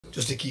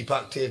just to keep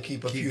active,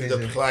 keep a few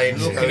of the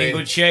clients looking in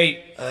good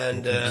shape,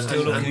 and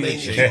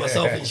keep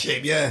myself in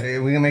shape. Yeah,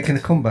 we're making a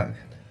comeback.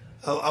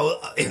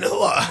 You know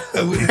what?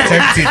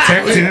 Tempting,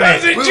 That was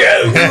a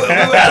joke.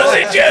 That was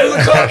a joke. We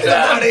were talking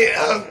about it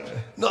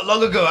not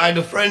long ago. I had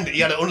a friend. He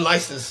had an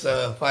unlicensed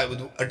fight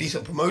with a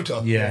decent promoter.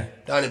 Yeah.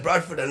 Down in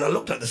Bradford, and I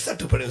looked at the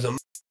setup and it was amazing.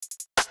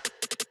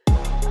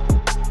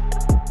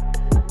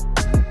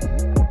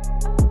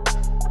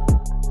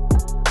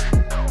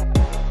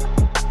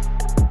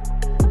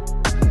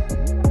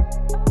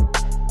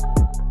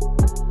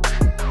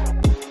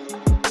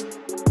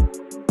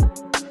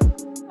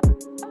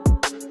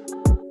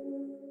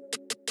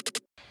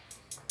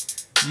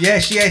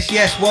 Yes.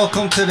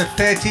 Welcome to the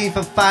 13th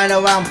and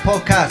final round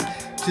podcast.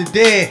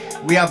 Today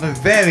we have a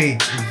very,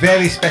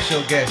 very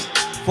special guest,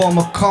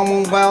 former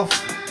Commonwealth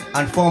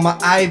and former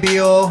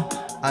IBO,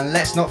 and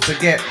let's not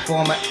forget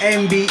former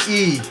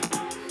MBE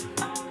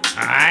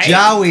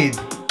Jawaid.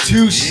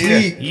 To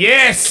sleep.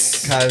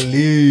 Yes.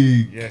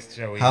 Khaliq. Yes,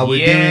 Joey. How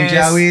we doing,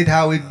 Jawaid?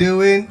 How we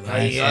doing?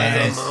 Hey,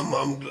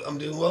 I'm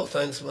doing well,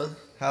 thanks, man.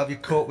 How have you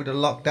coped with the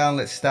lockdown?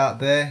 Let's start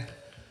there.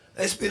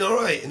 It's been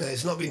alright, you know,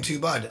 it's not been too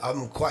bad.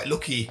 I'm quite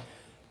lucky.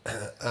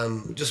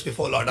 Just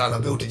before lockdown, I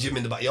built a gym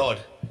in the backyard.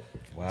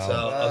 Wow. So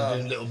I was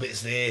doing little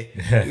bits there,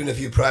 doing a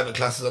few private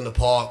classes on the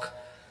park,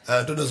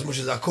 done as much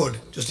as I could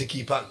just to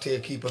keep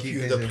active, keep a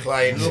few of the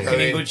clients looking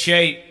in good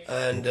shape,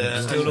 and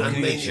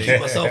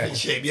keep myself in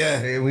shape.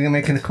 Yeah, we're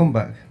making a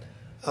comeback.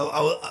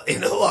 You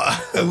know what?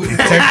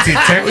 Tempting,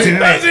 That was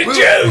a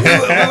joke.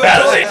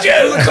 That was a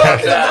joke. We were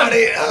talking about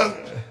it.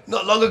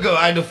 Not long ago,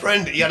 I had a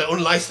friend. He had an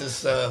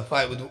unlicensed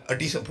fight with a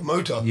decent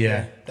promoter.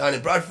 Yeah. Down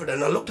in Bradford,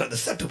 and I looked at the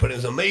setup and it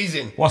was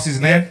amazing. What's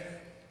his name?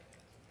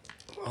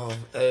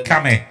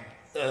 Kami.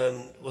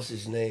 What's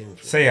his name?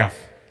 Sayaf.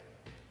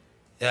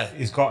 Yeah.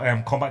 He's got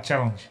Combat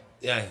Challenge.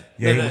 Yeah.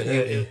 Yeah, No,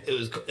 it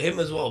was him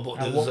as well, but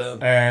there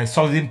was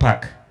Solid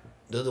Impact.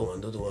 the other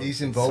one.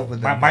 He's involved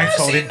with that. Mine's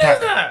Solid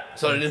Impact.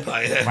 Solid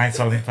Impact. Yeah. Mine's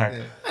Solid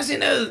Impact. As you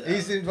know,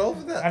 He's involved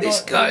with that.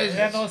 this guy is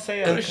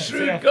a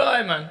shrewd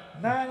guy, man.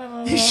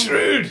 No. He's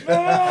shrewd.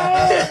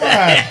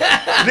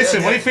 Man.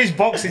 Listen, when you finish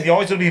boxing, you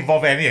always want to be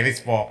involved in any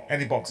sport,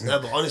 any boxing. No,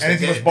 but honestly,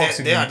 anything was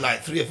boxing. they had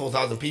like 3,000 or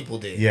 4,000 people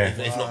there. Yeah.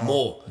 If not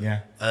more. Yeah.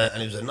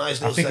 And it was a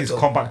nice little I think it's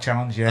setup. Combat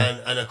Challenge, yeah.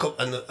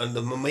 And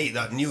the mate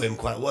that knew him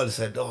quite well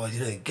said, "Oh, you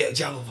know, get a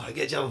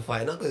Java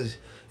fight." And I goes,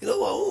 "You know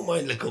what? I won't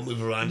mind little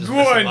move around." Just Go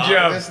on,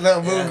 Jav. Let's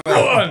let him move.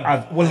 Go on.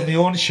 Well, on my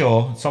own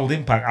show, Solid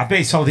Impact. I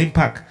bet Solid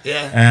Impact.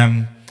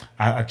 Yeah.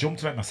 I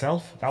jumped on it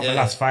myself. That was my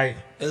last fight.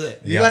 Is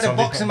it? You had a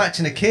boxing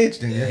match in a cage,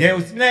 didn't you? Yeah,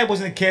 it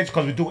wasn't in a cage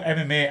because we do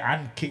MMA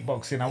and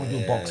kickboxing. I would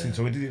do boxing,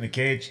 so we did it in a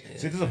cage.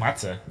 So it doesn't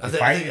matter. I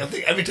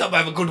think every time I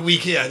have a good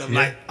week here, and I'm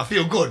like, I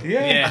feel good.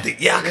 Yeah. I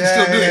think, I can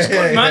still do it. It's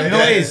good, man. You know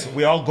what it is?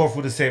 We all go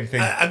through the same thing.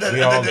 And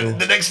we all do.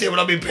 the next day when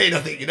I'm in pain, I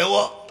think, you know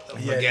what?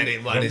 Forget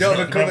it, man. Don't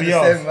recover the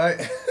same,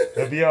 right?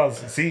 Remember yours?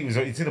 See,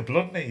 it's in the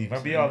blood, mate.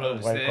 Remember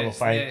yours? White collar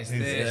fight.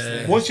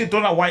 Yes. Once you've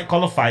done that white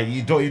collar fight,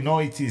 you know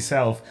it to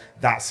yourself.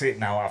 That's it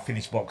now. I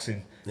finished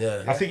boxing.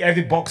 Yeah. I think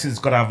every boxer's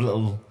got to have a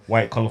little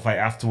white collar fight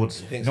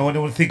afterwards. No one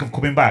will think of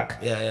coming back.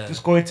 Yeah.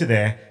 Just go into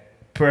there,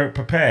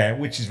 prepare,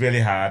 which is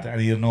really hard,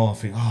 and you'll know,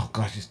 think, oh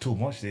gosh, it's too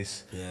much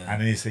this. Yeah.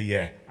 And then you say,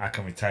 yeah, I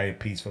can retire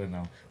peacefully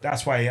now.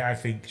 That's why I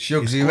think.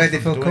 Shugs, are you ready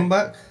for a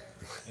comeback?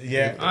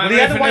 Yeah. I'm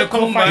ready for a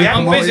comeback. Yeah,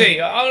 I'm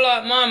busy. I'm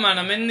like my man.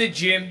 I'm in the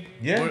gym.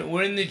 Yeah.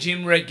 We're in the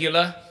gym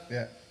regular.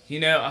 Yeah. You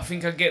know, I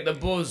think I get the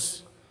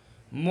buzz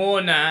more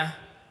now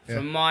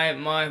from my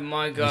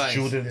guys.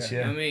 Students, You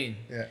know what I mean?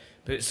 Yeah.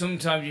 But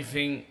sometimes you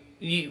think,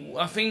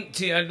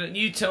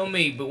 you tell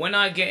me, but when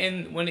I get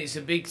in, when it's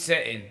a big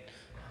setting,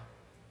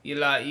 you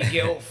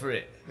get up for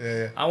it.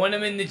 Yeah. And when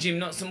I'm in the gym,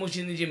 not so much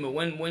in the gym, but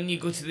when you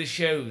go to the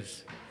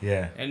shows,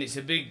 and it's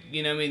a big,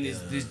 you know what I mean,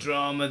 there's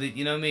drama, that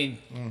you know what I mean,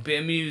 bit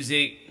of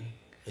music.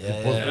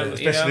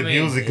 Especially the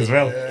music as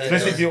well.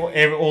 Especially if you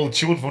hear old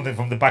tunes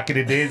from the back in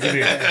the days, isn't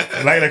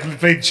it? like we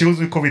played tunes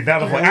we coming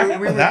down. I'm like, I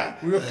remember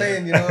that. We were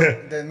playing, you know,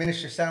 the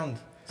Ministry Sound.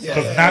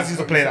 Because Naz used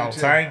to play it all the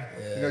time.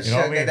 You know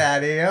what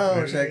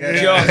I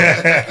mean?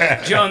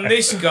 John,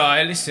 this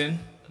guy, listen,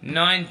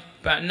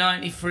 about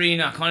 93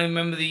 now, I can't even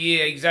remember the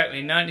year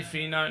exactly,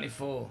 93,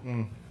 94.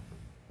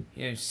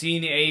 You know,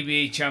 senior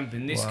ABA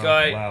champion. This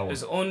guy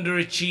has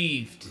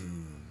underachieved.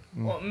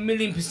 What,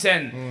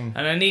 1,000,000%.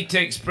 And I need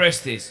to express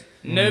this.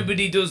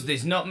 Nobody does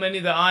this, not many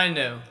that I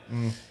know.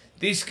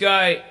 This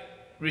guy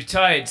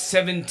retired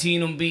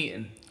 17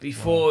 unbeaten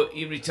before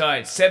he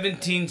retired.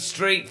 17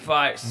 straight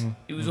fights,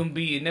 he was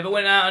unbeaten. Never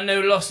went out on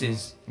no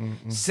losses.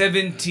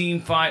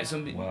 17 fights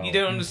unbeaten. You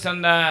don't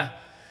understand how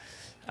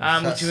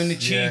much of an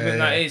achievement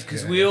that is,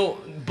 because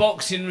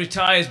boxing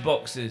retires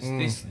boxers.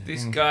 This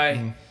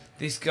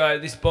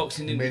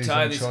boxing didn't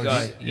retire this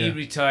guy. He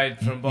retired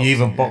from boxing. He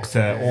even boxed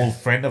an old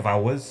friend of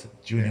ours,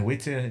 Junior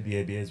Witter, at the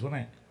ABAs,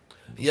 wasn't it?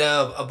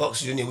 Yeah, I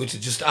boxed Junior Witter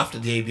just after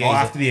the ABA. Oh,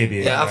 after the ABA.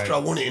 Yeah, after I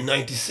won it in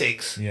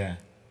 '96. Yeah.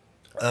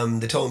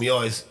 They told me,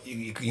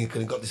 you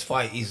could have got this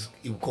fight. He was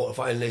quarter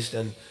finalist,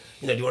 and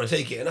you know, do you want to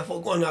take it? And I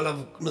thought, go on, I'll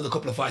have another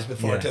couple of fights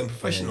before I turn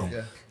professional.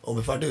 Or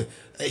if I do,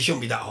 it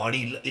shouldn't be that hard.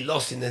 He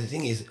lost, and the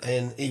thing is,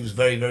 and he was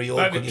very, very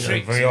awkward. You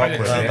know, very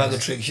awkward. Bag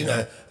of tricks. You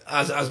know,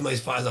 as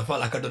most fighters, I felt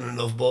like I'd done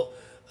enough, but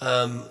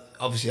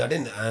obviously I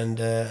didn't,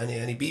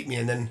 and he beat me,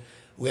 and then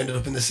we ended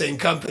up in the same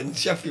camp in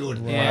Sheffield.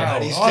 Yeah.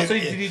 And So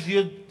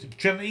you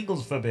trained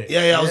Ingles for a bit?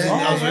 Yeah, I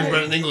was with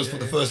Brendan Ingles for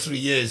the first 3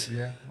 years.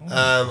 Yeah.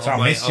 So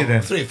I missed you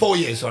then. 4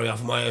 years, sorry,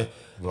 after my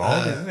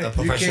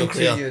professional you came 2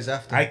 career. years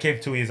after. I came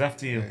 2 years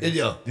after you. Did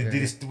you?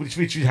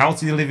 Which house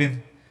did you live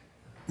in?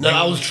 No,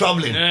 I was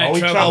travelling. No, I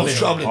was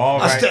travelling.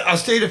 I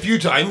stayed a few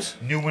times.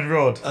 Newman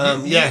Road.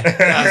 I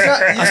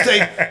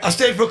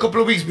stayed for a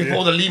couple of weeks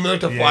before the Lee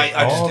Murta fight.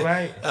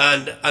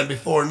 And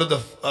before another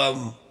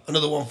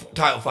one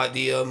title fight,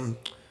 the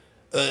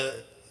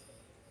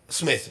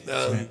Smith.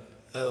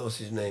 What's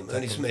his name?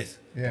 Ernie Smith.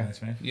 Yeah.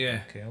 Yeah.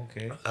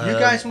 Okay. You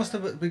guys must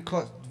have been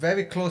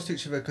very close to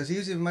each other because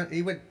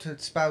he went to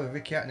spar with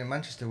Ricky Hatton in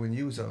Manchester when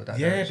you was over that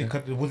direction.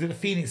 Because was it the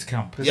Phoenix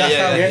camp? Yeah.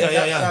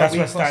 That's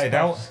where I started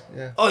out.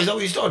 Yeah. Oh, is that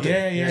where you started?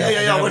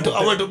 Yeah. I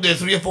went up there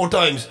 3 or 4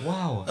 times.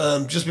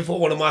 Wow. Just before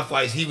one of my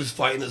fights, he was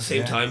fighting at the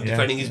same time,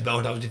 defending his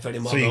belt. I was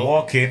defending my belt. So you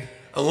walk in.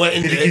 I went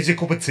in Did he there. give you a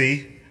cup of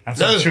tea and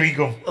some chewing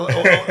gum?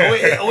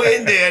 I went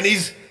in there and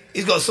he's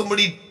got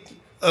somebody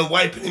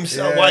wiping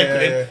himself,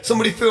 him.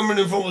 Somebody filming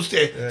him from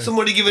upstairs.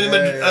 Somebody giving him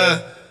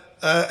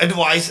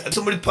advice, and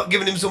somebody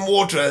giving him some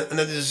water, and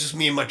then there's just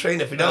me and my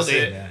trainer Fidel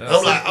there.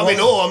 I'm like,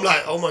 I'm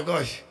like, oh my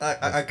gosh.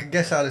 I can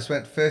guess how this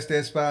went. First day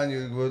of sparring,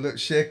 you were a little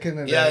shaken.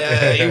 And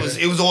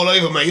it was all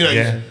over, mate. You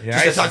know,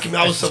 just attacking me.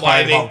 I was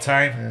surviving.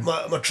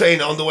 My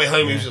trainer on the way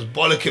home, he was just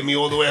bollocking me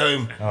all the way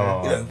home.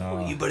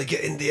 You better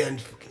get in there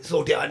and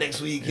sort it out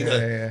next week. You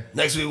know,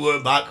 next week we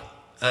went back,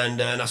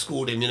 and I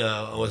scored him. You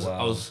know, I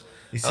was.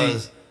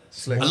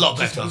 A lot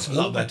better.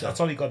 That's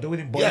all you got to do with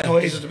him. But Yeah, you know,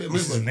 he's just a bit of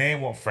it's his movement.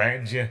 name what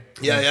frightens you.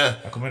 Yeah.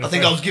 I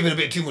think I was giving a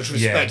bit too much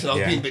respect, and I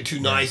was being a bit too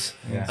nice,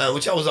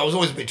 which I was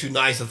always a bit too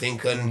nice, I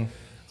think. And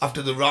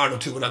after the round or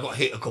two, when I got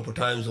hit a couple of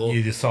times, or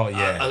You just thought,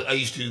 I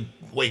used to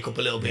wake up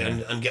a little bit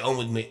and get on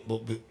with me.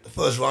 But the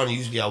first round,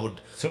 usually I would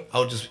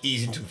just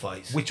ease into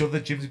fights. Which other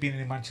gyms have been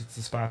in Manchester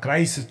to spar? 'Cause I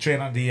used to train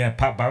at the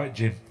Pat Barrett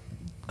gym.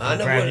 I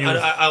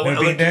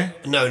went there.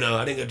 No,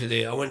 I didn't go to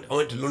there. I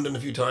went to London a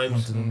few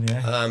times.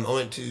 I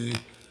went to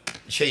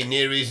Shane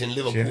Neary's in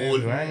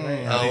Liverpool.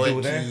 Right. I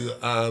went to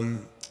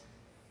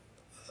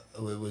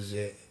where was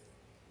it?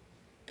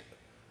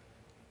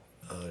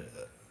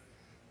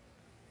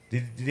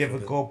 Did you ever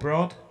go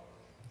abroad?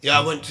 Yeah,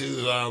 I went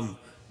to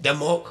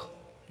Denmark.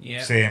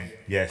 Yeah. Same.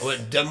 Yes. I went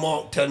to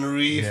Denmark,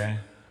 Tenerife, Yeah.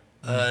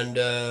 and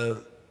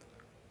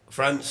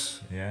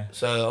France. Yeah.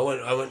 So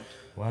I went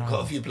Wow.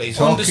 got a few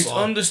places.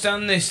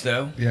 Understand this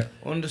though. Yeah.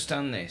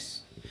 Understand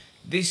this.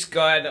 This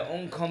guy had an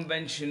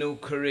unconventional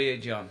career,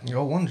 John.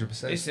 Oh,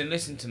 100%.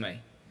 Listen to me.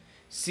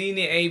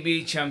 Senior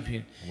ABE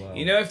champion. Wow.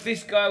 You know, if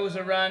this guy was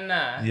around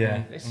now,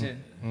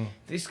 listen,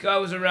 this guy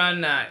was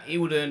around now, he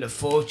would earn a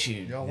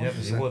fortune. Yeah, Yeah,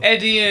 100%. would.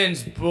 Eddie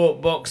Earns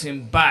brought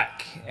boxing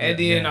back.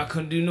 Eddie Earn, I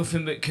can do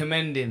nothing but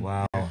commend him.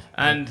 Wow.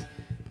 And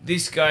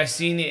this guy,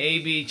 senior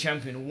ABE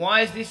champion.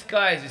 Why is this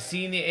guy a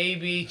senior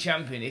ABE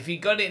champion? If he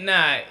got it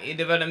now, he'd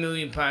have had £1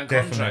 million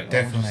contract.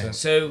 Definitely.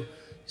 So,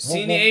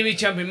 senior ABE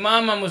champion, my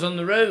man was on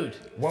the road.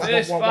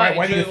 Why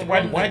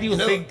do you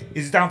think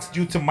it's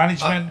due to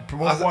management?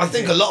 I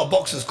think a lot of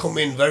boxers come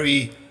in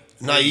very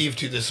naive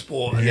to the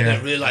sport and they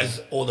don't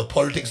realise all the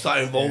politics that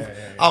are involved.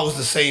 I was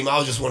the same.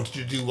 I just wanted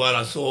to do well.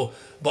 I saw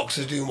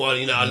boxers doing well.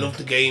 You know, I loved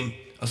the game.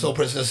 I saw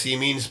Prince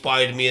Nassim, he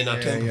inspired me, and I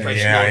turned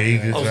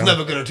professional. I was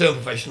never going to turn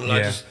professional.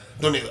 I just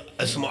done it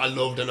as something I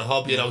loved and a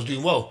hobby, and I was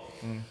doing well.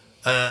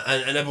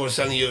 And everyone was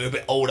telling you you're a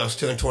bit old. I was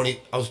turned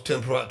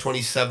pro at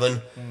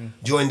 27.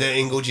 Joined the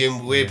Ingle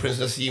gym where Prince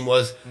Nassim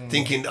was,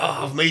 thinking,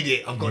 I've made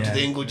it. I've got to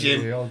the Ingle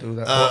gym. We all do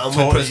that. And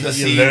with Prince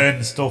Nassim, you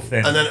learn stuff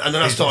then. And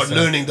then I started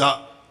learning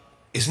that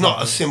it's not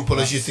as simple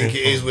as you think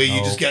it is, where you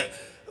just get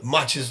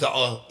matches that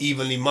are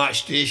evenly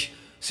matched-ish,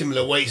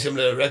 similar weight,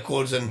 similar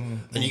records, and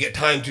you get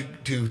time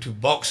to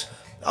box.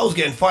 I was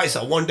getting fights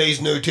at 1 day's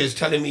notice,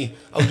 telling me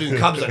I was doing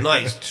cabs at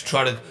night to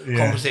try to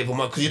compensate for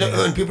my, because you don't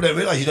earn. People don't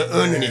realise you don't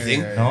earn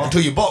anything until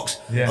you box.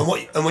 And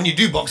when you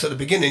do box at the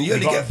beginning, you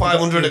only get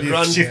 500 a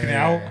grand,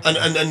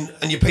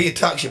 and you pay your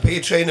tax, you pay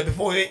your trainer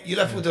before you're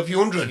left with a few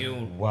hundred.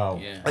 Wow.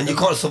 And you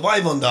can't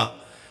survive on that.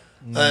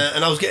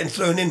 And I was getting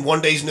thrown in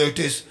 1 day's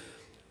notice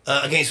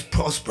against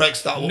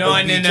prospects that were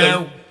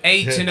 9-0,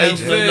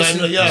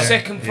 8-0,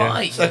 second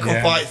fight,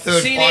 second fight,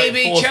 third senior fight,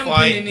 ABE fourth champion,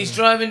 fight. and he's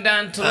driving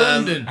down to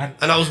London.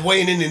 And I was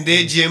weighing in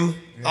their gym.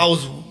 I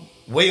was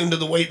way under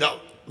the weight that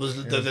was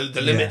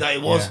the limit that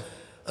it was.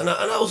 And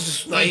I was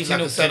just naive,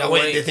 like I said. I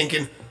went in there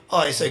thinking,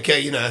 it's okay,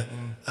 you know.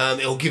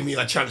 It'll give me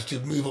a chance to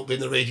move up in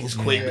the ratings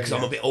quick because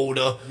I'm a bit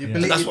older.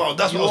 And that's what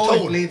I was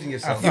told. Believe in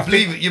yourself. You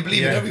believe it. You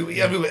believe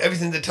it.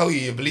 Everything they tell you,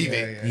 you believe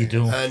it. You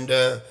do. And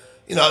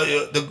you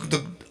know,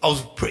 I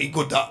was pretty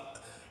good that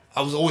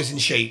I was always in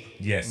shape.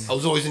 Yes. I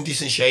was always in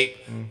decent shape.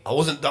 I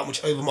wasn't that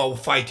much over my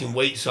fighting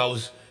weight, so I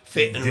was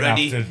fit and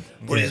ready.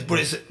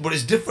 But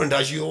it's different,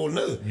 as you all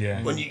know.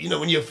 Yeah. When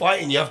when you're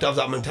fighting, you have to have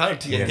that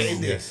mentality and get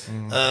in there.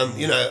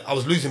 I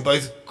was losing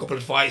both couple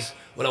of fights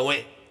when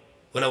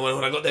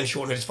I got them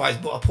short notice fights,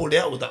 but I pulled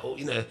out with that.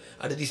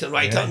 I had a decent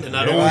right hand, and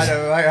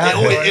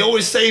it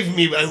always saved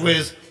me. And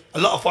whereas a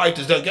lot of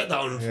fighters don't get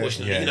that,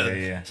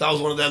 unfortunately. So I was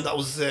one of them that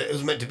was it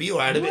was meant to be. Or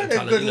I had a bit of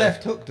talent. Good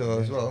left hook though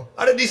as well.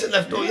 I had a decent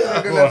left hook.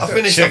 I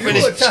finished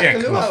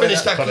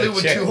Takaloo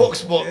with 2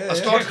 hooks, but I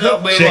started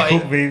out way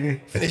right.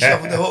 Finished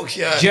off with the hooks.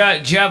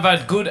 Jav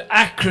had good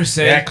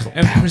accuracy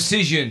and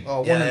precision.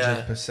 Oh,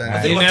 100%.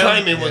 I think my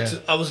timing was.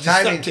 I was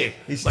deceptive.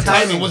 My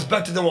timing was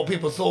better than what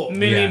people thought.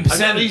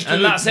 1,000,000%,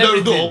 and that's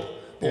everything.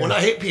 But when I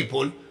hit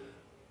people,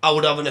 I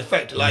would have an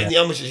effect. Like in the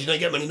amateurs, you don't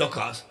get many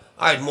knockouts.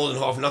 I had more than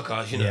half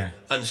knockouts,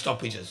 and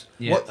stoppages.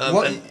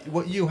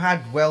 What you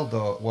had well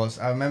though was,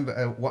 I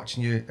remember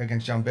watching you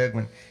against John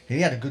Bergman.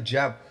 He had a good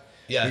jab.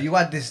 Yeah. But you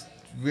had this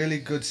really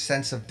good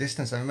sense of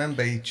distance. I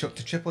remember he chucked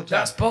a triple jab.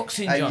 That's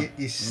boxing, John.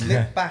 You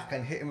slipped back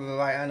and hit him with a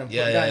right hand and put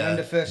it down in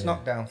the first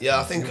knockdown. Yeah,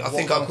 I think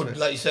I could,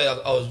 like you say,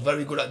 I was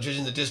very good at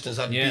judging the distance.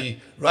 I'd be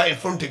right in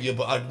front of you,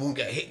 but I wouldn't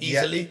get hit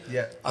easily.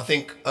 I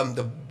think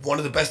one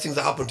of the best things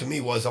that happened to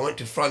me was I went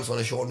to France on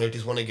a short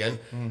notice one again.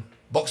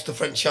 Boxed the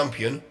French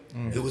champion,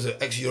 who was an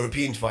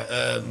ex-European fight,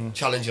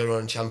 challenger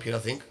and champion, I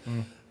think,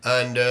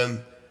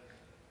 and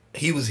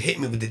he was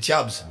hitting me with the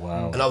jabs,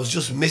 and I was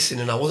just missing,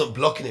 and I wasn't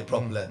blocking it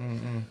properly.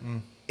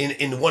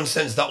 In one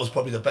sense, that was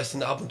probably the best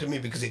thing that happened to me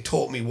because it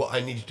taught me what I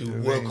needed to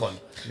work on,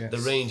 the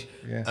range,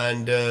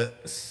 and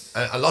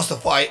I lost the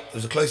fight. It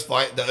was a close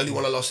fight, the only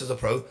one I lost as a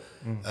pro,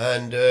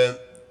 and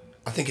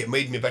I think it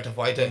made me a better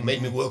fighter. It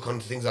made me work on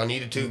the things I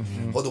needed to.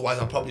 Otherwise,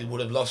 I probably would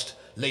have lost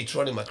later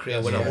on in my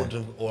career when I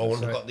wouldn't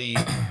have got the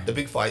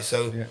big fight.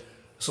 So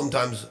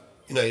sometimes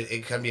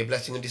it can be a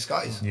blessing in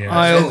disguise.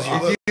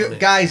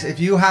 Guys, if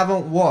you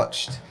haven't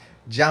watched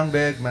Jan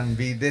Bergman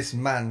be this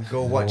man,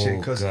 go watch it,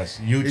 because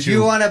if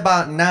you want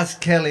about Naz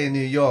Kelly in New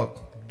York,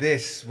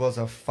 this was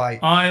a fight.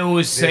 I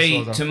always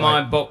say to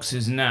my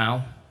boxers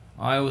now,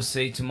 I'm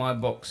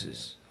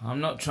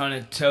not trying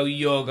to tell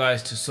your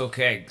guys to suck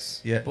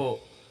eggs, but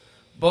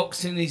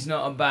boxing is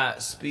not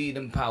about speed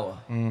and power.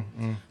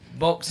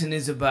 Boxing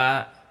is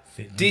about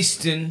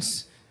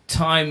distance,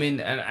 timing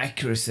and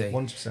accuracy.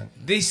 100%.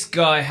 This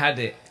guy had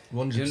it.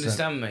 100%. Do you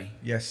understand me?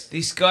 Yes.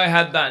 This guy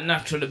had that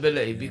natural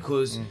ability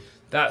because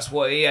that's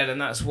what he had,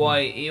 and that's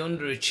why he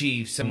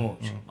underachieved so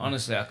much.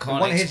 Honestly, I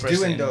can't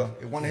express it.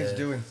 It wasn't his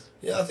doing.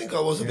 Yeah, I think I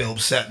was a bit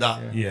upset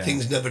that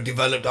things never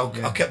developed.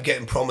 I kept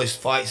getting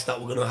promised fights that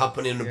were going to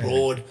happen in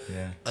abroad,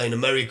 in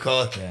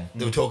America.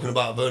 They were talking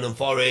about Vernon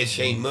Forrest,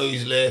 Shane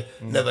Mosley,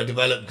 never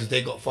developed because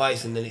they got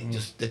fights, and then it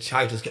just the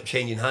titles kept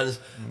changing hands.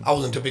 I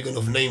wasn't a big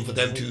enough name for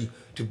them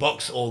to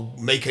box or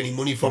make any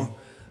money from.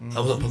 I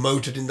wasn't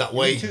promoted in that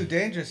way. Too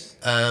dangerous.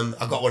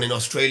 I got one in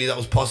Australia that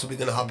was possibly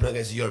going to happen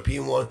against a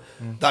European one.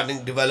 That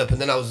didn't develop, and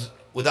then I was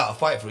without a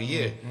fight for a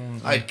year.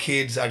 I had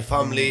kids, I had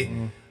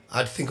family.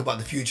 I'd think about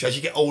the future. As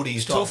you get older, you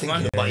start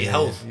thinking about your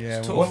health.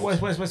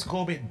 Let's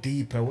go a bit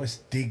deeper. Let's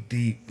dig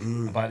deep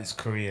about his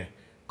career,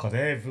 because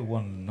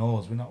everyone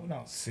knows we're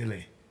not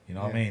silly. You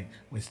know what I mean?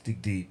 Let's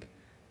dig deep.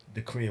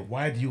 The career.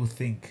 Why do you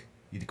think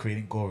the career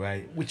didn't go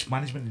right? Which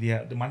management did he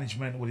have? The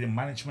management, or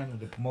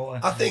the promoter?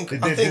 I think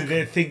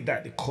they think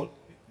that they've got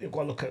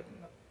to look at.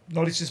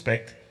 No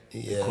disrespect.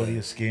 The colour of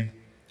your skin.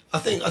 I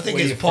think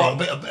it's part a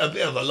bit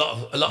of a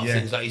lot of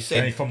things, like you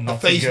said. The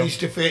face needs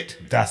to fit.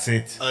 That's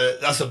it.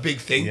 That's a big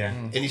thing.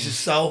 It needs to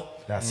sell.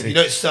 If you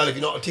don't sell, if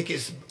you're not a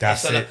ticket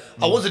seller.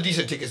 I was a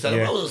decent ticket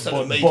seller. I wasn't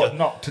selling major. But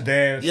not to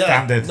their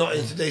standard. Not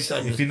in today's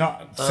standard. If you're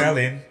not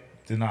selling,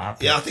 they're not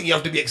happy. Yeah, I think you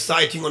have to be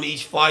exciting on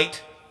each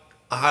fight.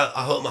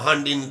 I hurt my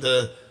hand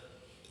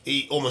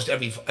in almost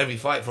every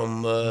fight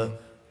from the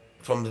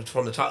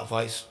title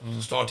fights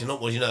starting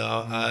upwards.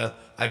 I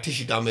had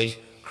tissue damage,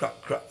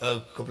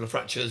 a couple of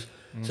fractures.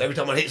 So every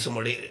time I hit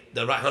somebody,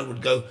 the right hand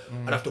would go.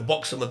 I'd have to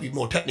box them and be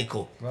more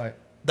technical. Right.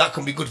 That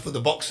can be good for the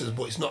boxers,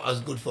 but it's not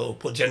as good for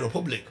general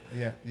public.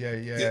 Yeah.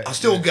 I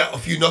still get a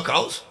few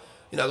knockouts.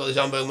 I got the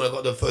Jan Bergman, I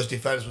got the first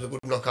defense, was a good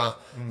knockout.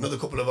 Another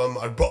couple of them,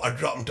 I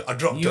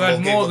dropped. You had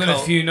more than a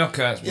few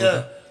knockouts,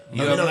 brother. I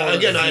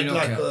had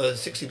like a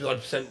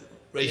 60%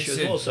 ratio as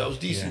well, so I was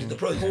decent in the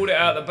pros. Pulled it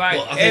out the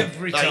bag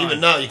every time. Even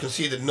now, you can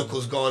see the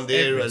knuckles gone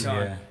there, every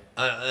time.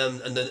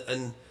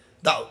 And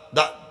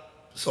that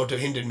sort of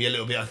hindered me a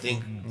little bit. I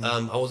think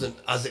I wasn't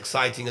as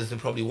exciting as they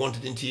probably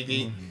wanted in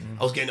TV.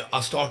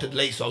 I started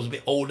late, so I was a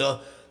bit older.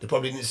 They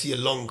probably didn't see a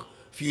long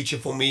future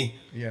for me.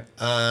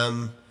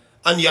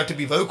 And you had to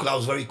be vocal. I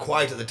was very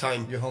quiet at the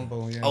time. You're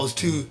humble. I was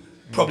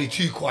probably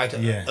too quiet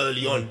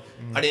early on.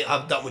 I didn't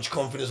have that much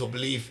confidence or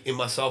belief in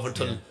myself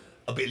until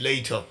a bit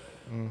later.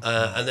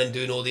 And then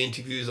doing all the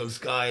interviews on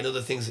Sky and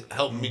other things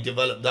helped me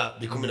develop that.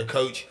 Becoming a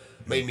coach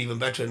made me even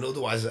better. And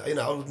otherwise,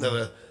 I would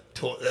never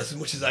taught as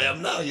much as I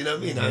am now. You know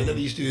what I mean? I never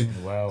used to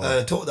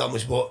talk that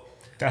much, but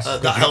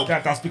that helped.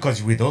 That's because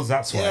you're with us.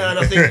 That's why. Yeah, and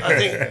I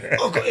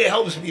think it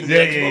helps me in the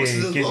next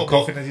boxes as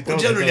well. But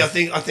generally, I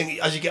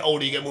think as you get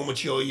older, you get more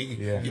mature.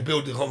 You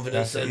build the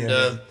confidence, and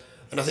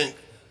I think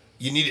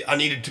I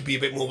needed to be a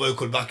bit more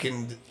vocal back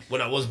in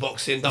when I was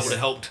boxing. That would have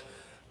helped.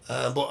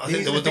 But I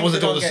think there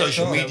wasn't all the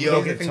social media.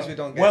 We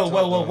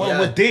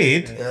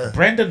did. Yeah.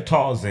 Brendan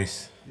taught us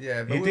this.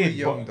 Yeah, but He we did, were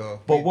young though.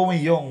 But when we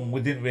were young,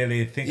 we didn't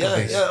really think of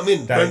this. Yeah, I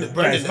mean, That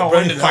Brendan it's not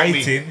only helped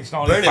me. fighting. It's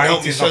not only Brendan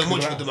helped me fighting. so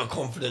much with my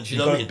confidence. You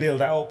You've know what I got mean? to build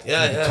that up.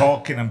 Yeah.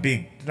 Talking and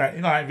big, like,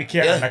 you know, like Ricky,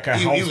 like a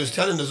he house. was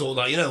telling us all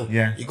that. You know,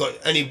 Yeah. you got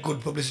any good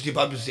publicity,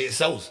 bad publicity, it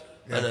sells,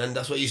 and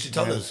that's what he used to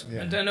tell us.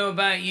 I don't know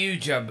about you,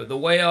 Jab, but the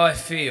way I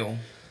feel,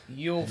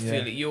 you'll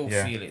feel it. You'll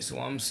Yeah. feel it. So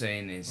what I'm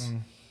saying is,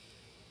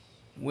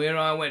 where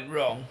I went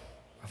wrong,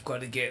 I've got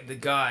to get the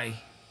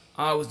guy.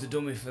 I was the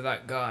dummy for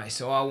that guy,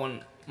 so I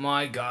want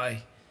my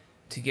guy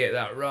to get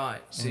that right.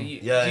 So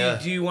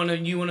do you want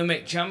to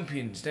make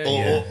champions, don't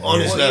you?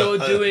 Honestly, what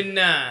you're doing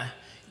now,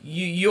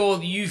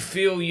 you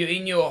feel you're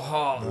in your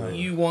heart.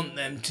 You want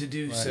them to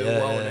do so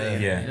well.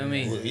 Don't you? You know what I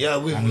mean? Yeah,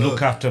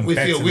 look after them. We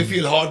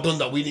feel hard done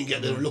that we didn't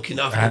get the looking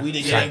after. We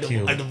didn't get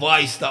the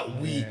advice that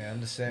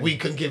we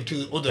can give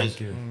to others,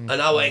 and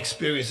our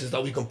experiences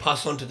that we can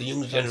pass on to the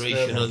younger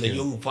generation and the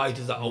young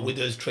fighters that are with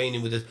us,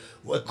 training with us.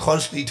 We're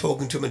constantly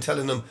talking to them and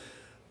telling them.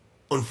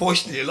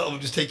 Unfortunately, a lot of them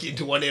just take it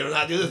into one ear and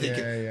out the other,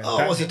 thinking,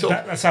 "Oh, what's he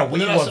talking?" That's how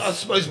we was. I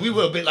suppose we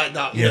were a bit like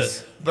that. Yes.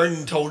 You know,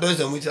 Brendan told us,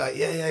 and we'd like,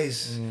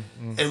 he's,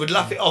 and we'd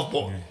laugh it off.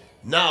 But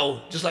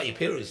now, just like your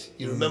parents,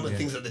 you remember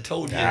things that they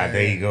told you.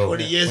 There you go.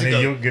 20 years When ago.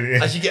 you're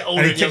younger, As you get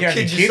older and you have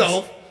kids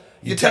yourself,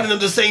 you're telling them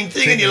the same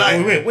thing, and you're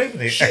like, wait a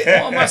minute. "Shit,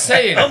 What am I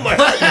saying? oh my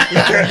God." You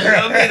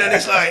know what I mean? And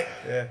it's like,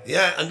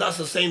 and that's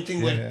the same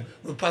thing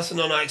we're passing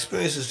on our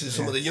experiences to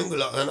some of the younger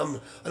lot,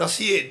 and I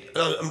see it,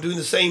 and I'm doing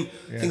the same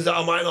things that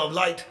I might not have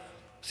liked.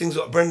 Things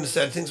what Brendan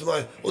said, things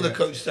my other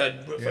coach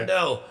said,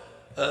 Fidel,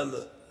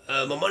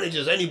 my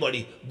managers,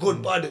 anybody,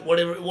 good, bad,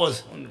 whatever it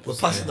was, we're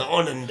passing that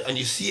on, and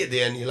you see it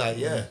there, and you're like,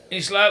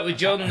 It's like with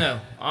John though.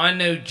 I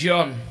know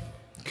John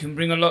can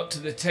bring a lot to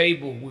the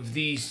table with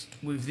these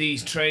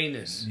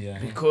trainers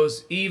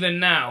because even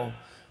now,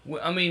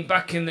 I mean,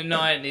 back in the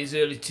 90s,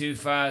 early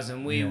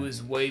 2000s, we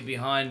was way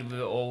behind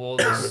with all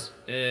this,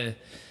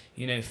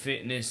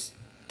 fitness,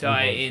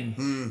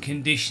 dieting,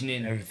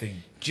 conditioning,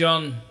 everything.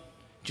 John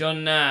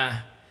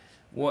now.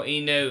 What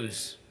he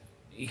knows,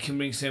 he can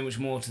bring so much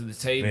more to the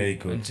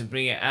table and to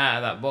bring it out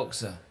of that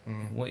boxer.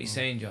 What are you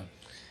saying, John?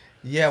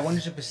 Yeah,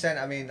 100%.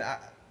 I mean,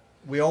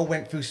 we all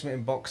went through something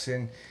in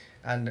boxing,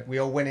 and we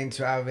all went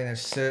into having a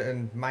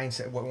certain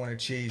mindset of what we want to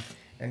achieve.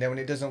 And then when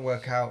it doesn't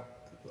work out,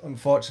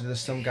 unfortunately,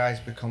 some guys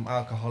become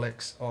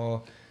alcoholics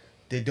or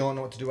they don't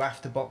know what to do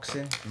after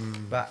boxing.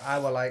 But I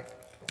was like,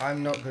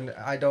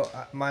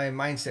 my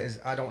mindset is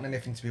I don't want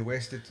anything to be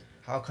wasted.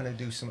 How can I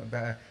do something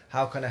better?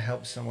 How can I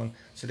help someone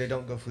so they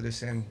don't go through the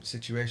same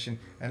situation?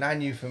 And I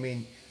knew for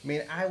me,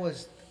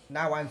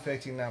 now I'm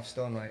 13.5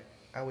 stone, right?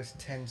 I was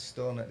 10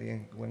 stone at the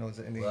end when I was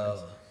in the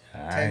England.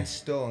 10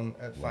 stone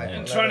at 5.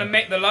 And trying to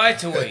make the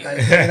lighter weight.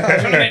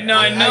 Trying to make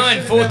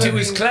 9'9", 40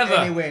 was clever.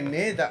 Anywhere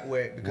near that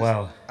weight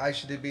because I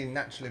should have been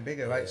naturally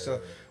bigger, right?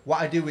 So what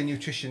I do with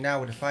nutrition now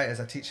with the fighters,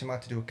 I teach them how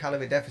to do a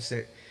calorie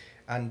deficit.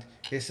 And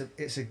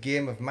it's a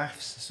game of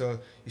maths. So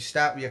you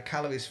start with your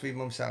calories 3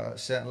 months out at a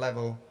certain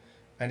level,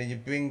 and then you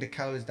bring the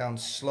calories down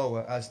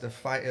slower as the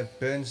fighter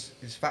burns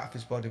his fat off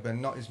his body but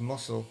not his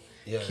muscle,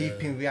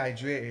 keeping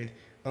rehydrated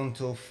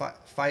until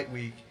fight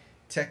week.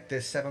 Take the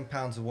 7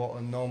 pounds of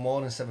water, no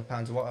more than 7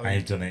 pounds of water,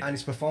 I've done it. and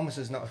his performance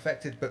is not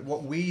affected. But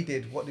what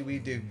did we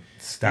do?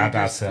 Starved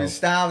ourselves. We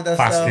starved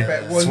ourselves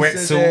at once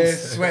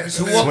Sweatsuits.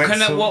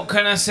 So what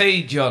can I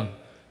say, John?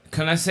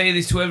 Can I say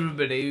this to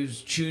everybody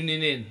who's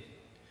tuning in?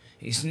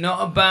 It's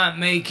not about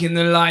making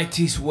the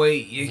lightest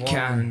weight you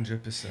can.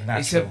 100%.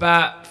 It's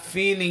about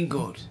feeling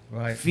good.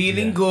 Right.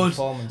 Feeling good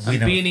and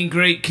being in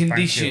great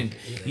condition.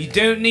 You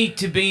don't need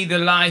to be the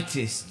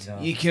lightest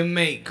you can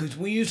make. Because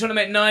when you're trying to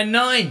make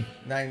 9'9",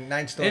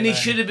 9 stone, then he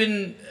should have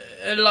been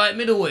a light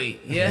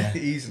middleweight. Yeah.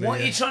 Easily.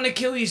 What are you trying to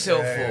kill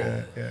yourself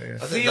for?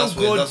 I think Feel that's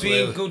good, be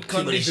in good too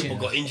many condition. people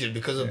got injured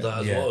because of that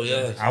as well.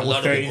 Yeah, I a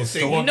lot of people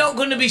think You're not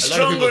going to be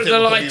stronger at the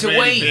lighter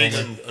weight.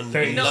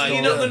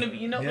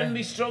 You're not going to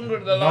be stronger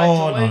at the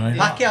lighter weight.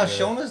 Pacquiao's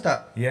shown us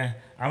that. Yeah.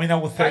 I mean, I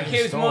was 13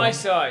 Pacquiao's stone. my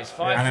size,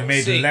 5'6". And I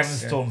made 11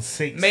 stone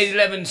 6. Made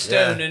 11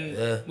 stone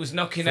and was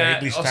knocking out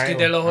English Oscar title.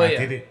 De La Hoya. I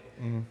did it.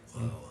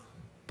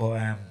 But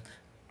I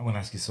want to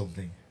ask you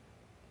something.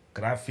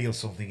 Because I feel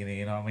something in it,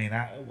 you know what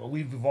I mean?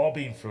 We've all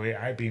been through it.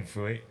 I've been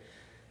through it.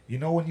 You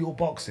know when you're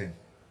boxing,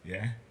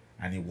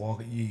 and you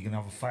walk, you're going to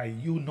have a fight,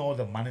 you know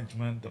the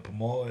management, the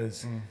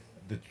promoters,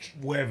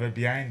 whoever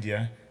behind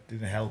you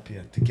didn't help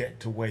you to get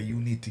to where you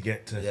need to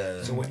get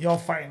to. So when you're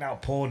fighting that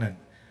opponent,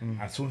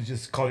 as soon as you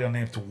just call your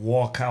name to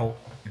walk out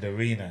in the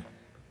arena,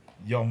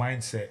 your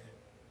mindset,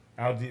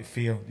 how did it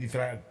feel? Do you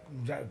feel like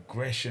that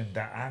aggression,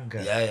 that anger?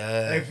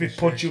 Every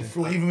punch you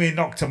threw, even when you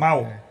knocked him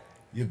out,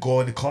 you go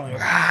in the corner,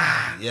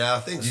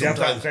 I think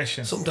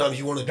sometimes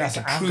you want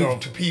to prove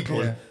to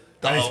people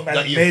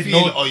that you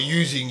feel are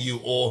using you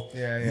or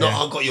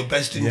not got your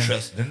best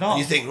interest. They're not.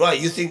 You think, right,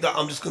 you think that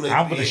I'm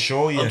going to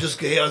show you. I'm just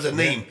here as a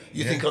name.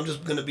 You think I'm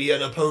just going to be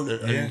an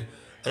opponent and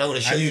I'm going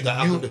to show you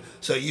that.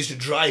 So it used to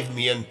drive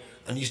me and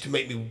used to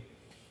make me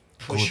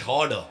push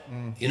harder.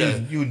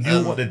 You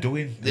knew what they're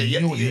doing. You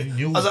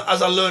knew.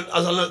 As I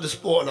learned the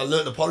sport and I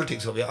learned the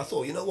politics of it, I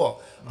thought, you know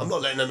what? I'm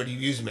not letting anybody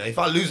use me. If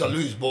I lose, I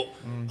lose, but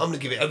I'm gonna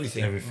give it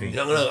everything. You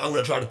know, I'm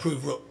gonna try to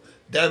prove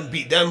them,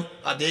 beat them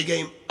at their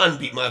game, and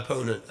beat my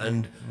opponent.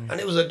 And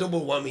it was a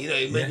double whammy. You know,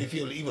 it made me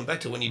feel even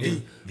better when you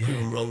do prove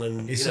them wrong.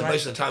 And you know,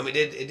 most of the time it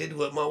did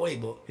work my way.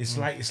 But it's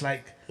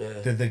like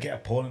they get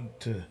opponent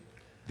to.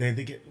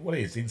 They get what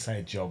it is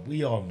inside job.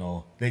 We all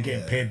know they're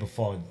getting paid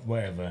before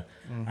whatever,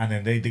 and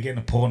then they get an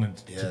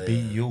opponent to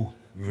beat you.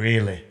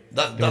 Really,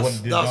 that's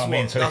what people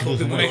understand.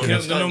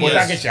 But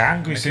that gets you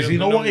angry. Says, you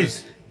know what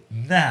is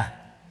nah.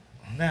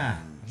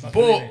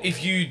 But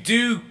if you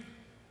do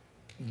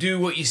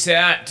what you set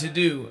out to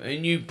do,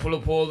 and you pull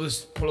up all the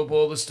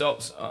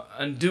stops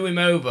and do him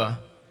over,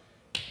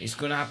 it's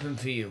going to happen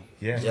for you.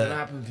 Yeah. It's going to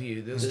happen for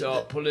you. They'll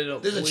start pulling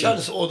up. There's a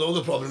chance. All the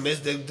other problem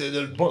is they'll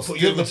put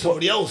you with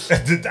somebody else.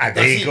 That's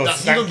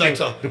even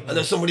better. And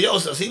then somebody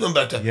else that's even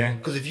better. Yeah.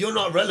 Because if you're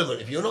not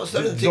relevant, if you're not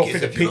selling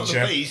tickets, if you're not the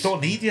face,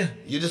 don't need you.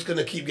 You're just going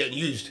to keep getting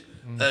used.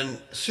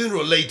 And sooner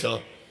or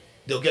later,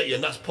 they'll get you.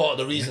 And that's part of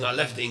the reason I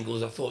left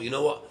Ingles. I thought, you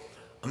know what?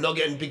 I'm not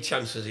getting big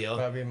chances here.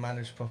 Gotta be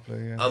managed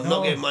properly, yeah. I'm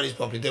not getting managed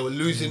properly. They were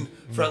losing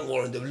Frank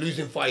Warren. They were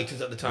losing fighters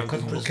at the time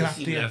because Prince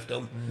Nassim left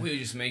them. We were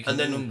just making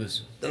the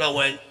numbers. Then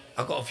I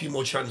got a few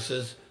more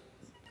chances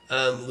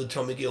with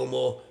Tommy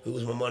Gilmore, who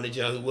was my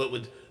manager, who worked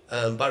with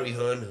Barry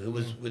Hearn, who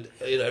was with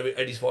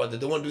Eddie's father.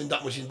 They weren't doing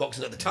that much in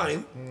boxing at the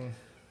time,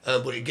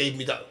 but it gave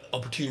me that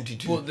opportunity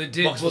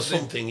to box for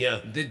something.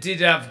 They did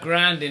have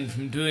grounding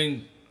from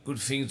doing good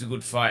things to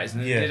good fighters,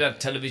 and they did have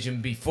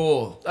television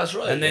before. That's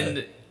right. And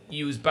then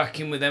you was back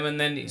in with them, and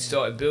then it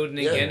started building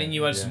again, and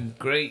you had some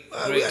great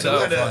fights.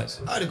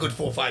 I had a good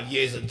 4 or 5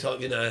 years at the top.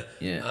 You know,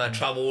 I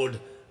travelled,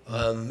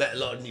 met a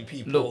lot of new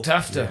people. Looked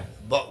after.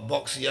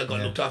 Boxing, got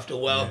looked after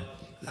well.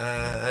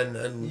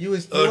 And you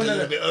was earned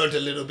a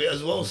little bit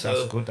as well. So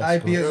that's good.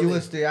 That's IBO, good. you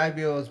was the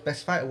IBO's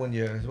best fighter one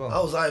year as well. I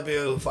was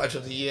IBO Fighter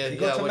of the Year. You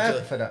got to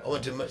America for that. I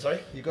went to sorry.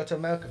 You got to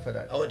America for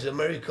that. I went to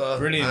America.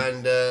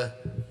 Brilliant. And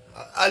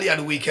I only had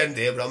a weekend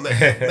there, but I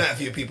met a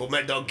few people.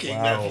 Met Don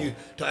King. Met a few.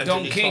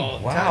 Don King.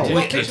 Wow.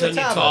 Anthony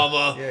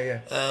Tarver.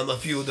 Yeah. A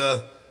few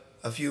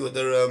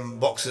other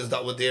boxers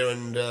that were there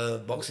and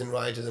boxing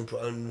writers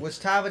and was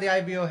Tarver the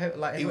IBO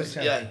he was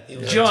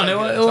champion? John,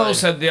 who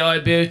else had the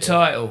IBO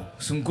title?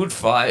 Some good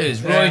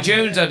fighters. Roy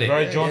Jones had it.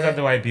 Roy Jones had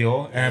the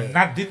IBO.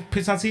 Did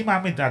Prince Nassim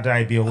Ahmed have the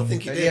IBO? I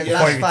think he did.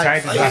 Before he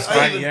retired his last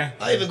fight,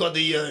 I even got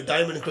the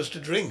diamond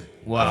encrusted ring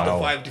after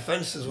 5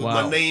 defences with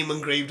my name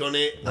engraved on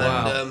it.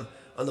 And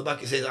on the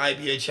back it says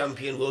IBA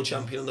champion, world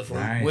champion on the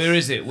front. Nice. Where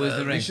is it? Where's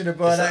the ring? You should have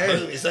brought that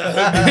in. It's at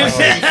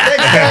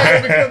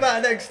home. Come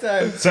back next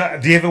time. So,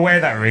 do you ever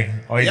wear that ring?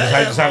 Or you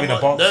just have it in a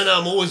box? No,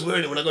 I'm always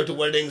wearing it when I go to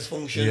weddings,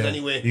 functions,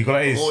 anyway. You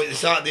got it?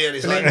 It's out there.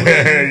 It's like one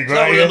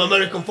of them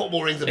American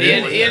football rings. He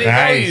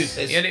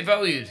had it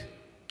valued.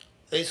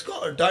 It's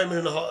got a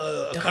diamond and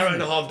a carat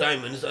and a half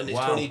diamonds, and it's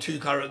 22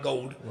 carat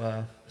gold.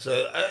 Wow.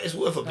 So it's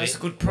worth a bit. That's a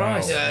good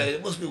price. Yeah,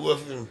 it must be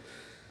worth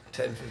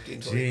 10,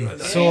 15, 20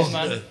 grand.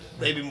 So,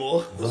 maybe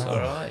more. That's all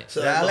right.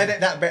 So, I'll edit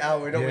that bit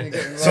out. We don't really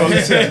get it wrong. So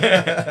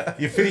listen,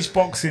 you finished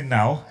boxing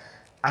now.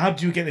 How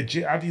do you get the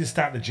gym? How do you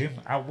start the gym?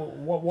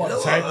 When did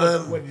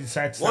you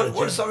decide to start the gym?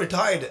 Once I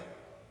retired,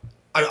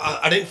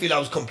 I didn't feel I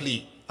was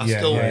complete. I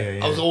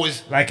was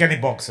always like any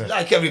boxer.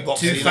 Like every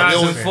boxer.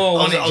 2004,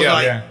 wasn't it,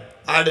 Joe?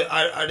 I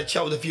had a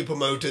chat with a few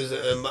promoters,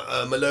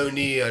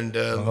 Maloney and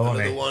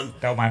another one.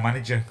 That was my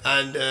manager.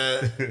 And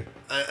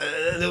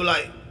they were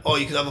like, "Oh,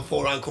 you can have a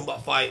 4-round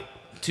combat fight."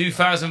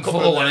 2004,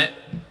 wasn't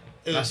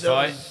it? Last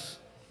fight.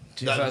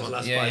 That was my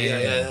last fight.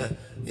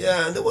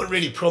 Yeah. And they weren't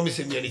really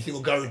promising me anything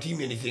or guaranteeing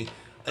me anything.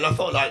 And I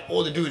felt like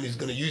all they're doing is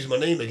going to use my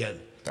name again.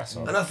 That's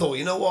all. And I thought,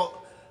 you know what?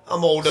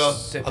 I'm older.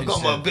 I've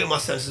got a bit of my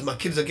senses. My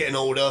kids are getting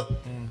older.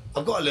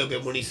 I've got a little bit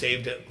of money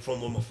saved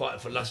from when my fight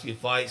for the last few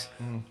fights.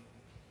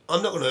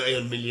 I'm not going to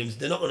earn millions.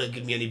 They're not going to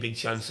give me any big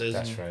chances.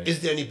 That's right.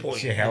 Is there any point?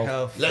 It's your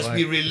health. Let's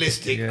be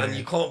realistic, and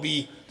you can't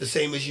be the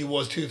same as you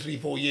was 2, 3,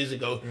 4 years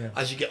ago.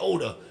 As you get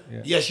older,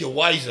 yes, you're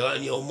wiser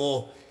and you're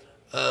more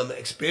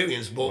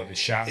experienced, but the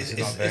sharpness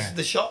it's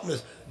the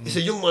sharpness. It's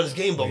a young man's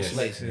game, boxing.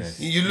 Yes.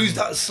 You lose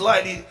that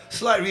slight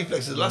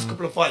reflexes. The last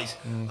couple of fights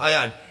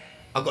I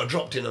got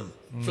dropped in them.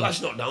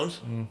 Flash knockdowns,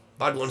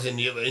 bad ones in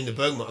the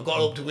Bergman. I got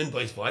up to win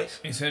both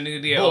fights. It's only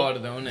going to get harder,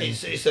 though, isn't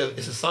it?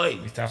 It's a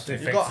sign. You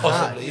got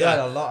possibly,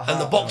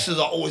 and the boxers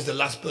are always the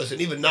last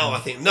person. Even now, I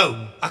think,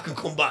 no, I can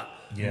come back.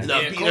 Yeah.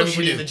 Beating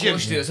everybody in the gym.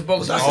 It's a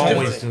boxer.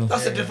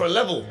 That's a different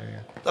level.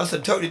 That's a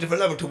totally different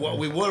level to what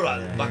we were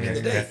at back in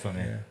the day.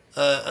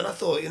 And I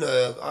thought,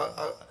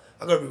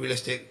 I got to be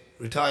realistic,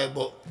 retire,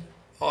 but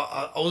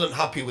I wasn't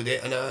happy with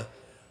it. And I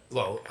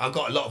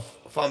got a lot of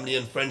family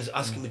and friends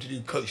asking me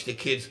to coach the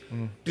kids,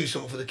 do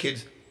something for the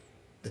kids.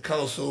 The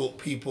council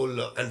people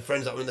and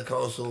friends that were in the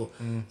council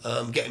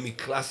getting me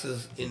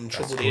classes in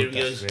troubled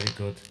areas. That's really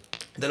good.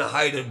 Then I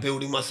hired a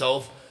building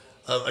myself.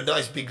 a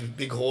nice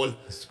big hall.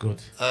 It's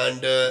good.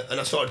 And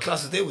I started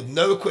classes there with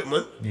no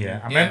equipment. Yeah,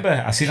 I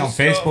remember. I seen it on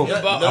Facebook.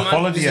 I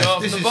followed you.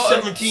 This is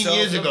 17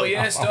 years ago.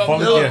 Yeah,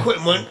 no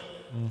equipment,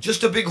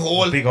 just a big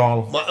hall. Big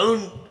hall. My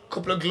own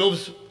couple of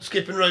gloves,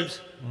 skipping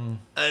ropes,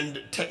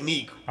 and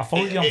technique. I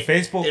followed you on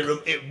Facebook.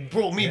 It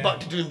brought me back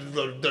to doing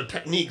the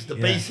techniques, the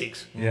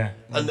basics. Yeah.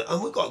 And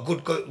we got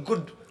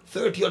good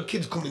 30 odd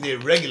kids coming there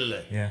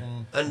regularly. Yeah.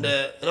 And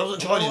I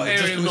wasn't charging What them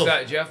just area was enough.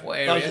 that, Jeff? What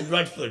area? That was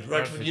in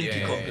Radford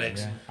Unity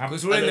Complex.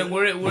 Because we're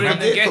in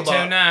the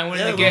ghetto now. We're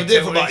in the ghetto. We were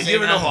there for about a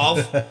year and a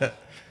half.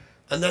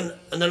 And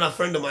then a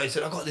friend of mine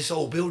said, I got this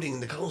old building in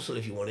the council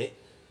if you want it.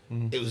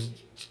 It was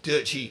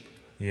dirt cheap.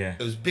 Yeah.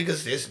 It was bigger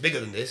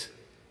than this.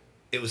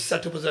 It was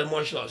set up as a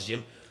martial arts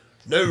gym.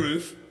 No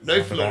roof,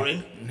 no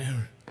flooring.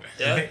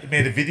 Yeah. You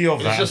made a video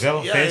of that as well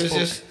on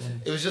Facebook.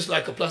 It was just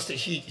like a plastic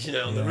sheet, you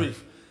know, on the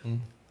roof.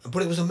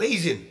 But it was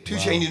amazing. Two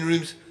changing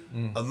rooms,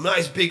 a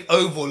nice big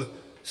oval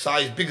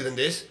size, bigger than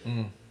this.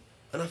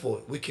 And I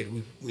thought, wicked.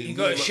 You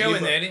got a show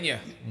in there, didn't you?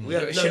 We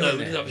didn't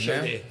have a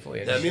show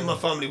there. Me and my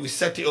family, we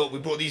set it up. We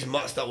brought these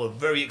mats that were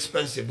very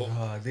expensive,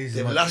 but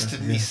they've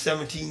lasted me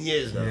 17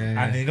 years now.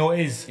 And you know it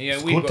is. Yeah,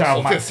 good to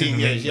have mats 15 in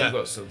years,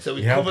 the So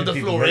we covered the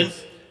flooring.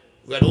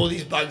 We had all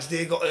these bags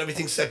there, got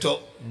everything set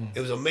up. It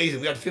was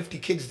amazing. We had 50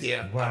 kids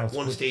there at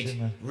one stage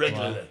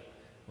regularly.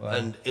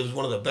 And it was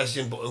one of the best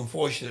gyms, but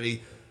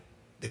unfortunately,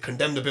 they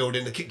condemned the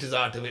building, they kicked us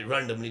out of it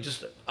randomly,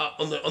 just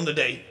on the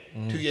day,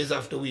 2 years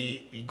after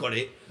we got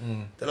it.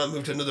 Then I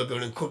moved to another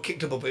building,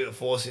 kicked up a bit of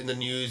force in the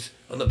news,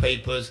 on the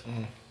papers.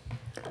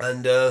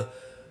 And the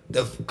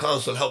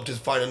council helped us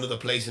find another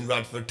place in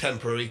Radford,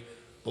 temporary,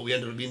 but we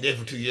ended up being there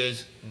for 2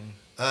 years.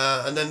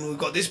 And then we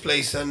got this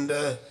place, and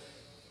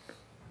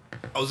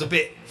I was a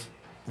bit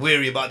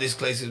weary about this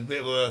place. It's a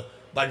bit of a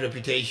bad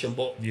reputation,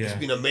 but it's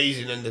been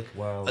amazing, and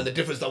the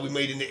difference that we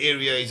made in the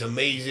area is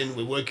amazing.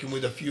 We're working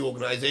with a few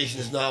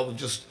organisations now.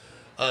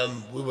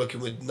 We're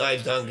working with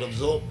Knives Down,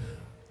 Gloves Up,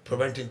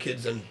 preventing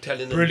kids and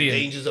telling them the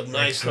dangers of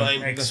knife crime.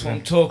 That's what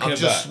I'm talking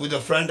about. With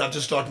a friend, I've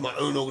just started my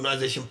own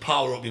organisation,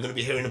 Power Up. You're going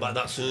to be hearing about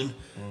that soon.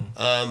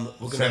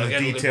 We're going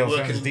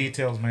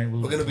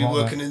to be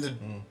working in the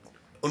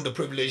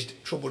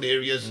underprivileged, troubled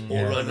areas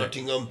all around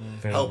Nottingham,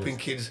 helping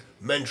kids,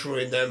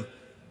 mentoring them.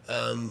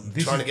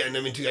 Trying to get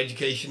them into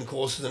education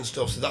courses and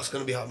stuff, so that's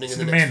going to be happening in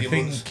the next few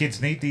months. Kids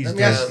need these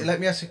days. Let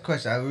me ask you a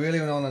question. I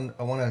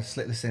want to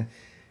slip this in.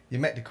 You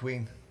met the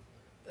Queen.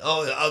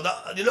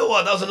 You know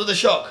what? That was another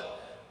shock.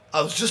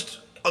 I was just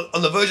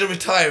on the verge of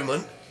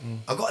retirement.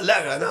 I got a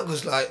letter, and I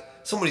was like,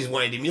 somebody's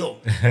winding me up.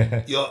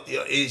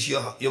 It's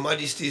your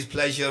Majesty's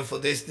pleasure for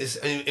this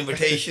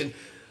invitation.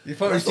 You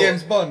thought it was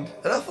James Bond?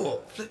 And I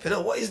thought, flipping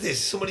out, what is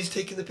this? Somebody's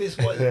taking the piss.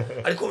 What?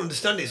 I couldn't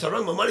understand it, so I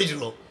rang my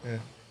manager up.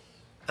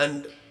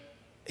 And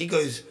he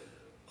goes,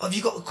 have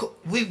you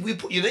got, we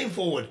put your name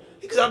forward.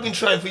 Because I've been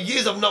trying for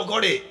years, I've not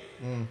got it.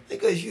 He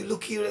goes, you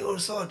look here or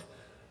sod.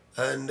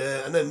 And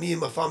then me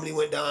and my family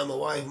went down, my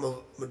wife,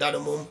 my dad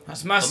and mum.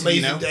 That's massive,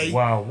 amazing day.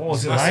 Wow, what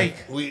was it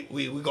like?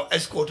 We got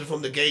escorted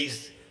from the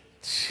gates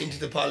into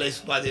the palace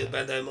by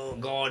the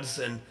guards,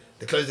 and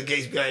they closed the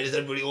gates behind us.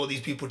 Everybody, all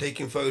these people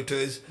taking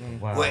photos.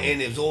 Went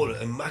in, it was all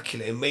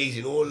immaculate,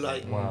 amazing, all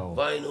like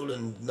vinyl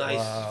and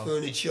nice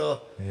furniture.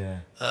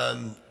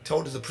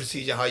 Told us the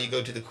procedure, how you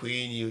go to the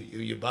Queen,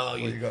 you bow,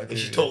 if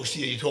she talks to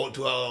you, you talk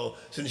to her.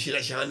 As soon as she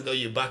lets your hand go,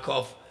 you back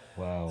off.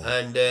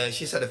 And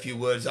she said a few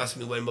words, asked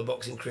me when my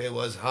boxing career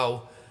was,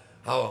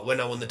 when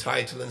I won the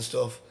title and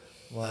stuff.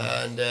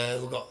 And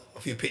we got a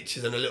few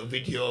pictures and a little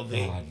video of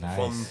it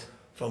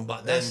from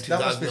back then,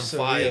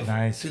 2005,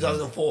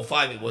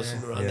 2004-05 it was,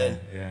 somewhere around then.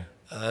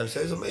 So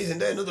it was amazing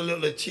day, another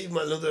little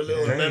achievement, another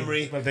little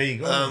memory there you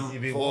go.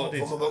 for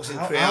my boxing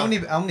career.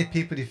 How many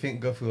people do you think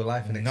go through a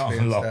life and experience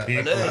Not a lot of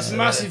people. It's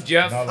massive,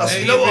 Jeff.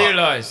 You know what?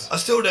 I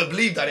still don't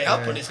believe that it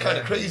happened. It's kind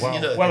of crazy, you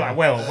know.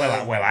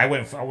 I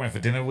went for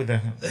dinner with her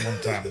one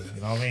time.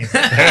 You know what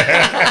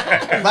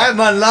I mean? My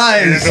man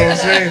lies.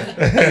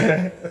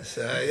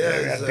 So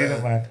yeah, dinner,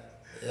 man.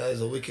 Yeah, it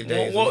was a wicked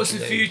day. What's the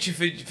future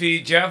for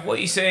you, Jav? What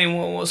are you saying?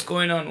 What's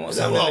going on? What's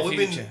happening in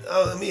the future?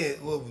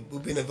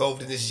 We've been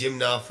involved in this gym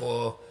now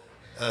for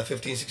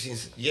 15, 16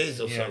 years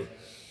or so.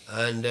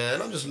 And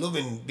I'm just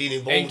loving being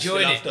involved.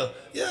 Enjoying it?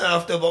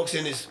 After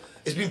boxing, it's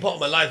been part of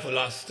my life for the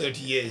last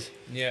 30 years.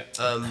 Yeah.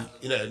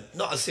 You know,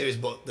 not as serious,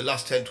 but the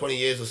last 10, 20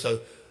 years or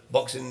so,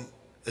 boxing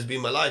has been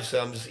my life.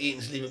 So I'm just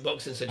eating, sleeping,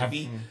 boxing. So to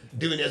be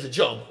doing it as a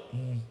job.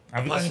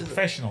 Have you got any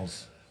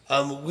professionals?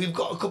 We've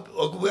got a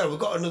couple. We've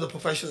got another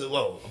professional.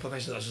 Well, a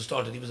professional that just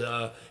started. He was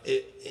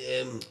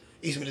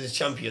East Midlands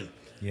champion.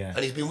 And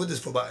he's been with us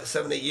for about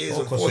 7-8 years.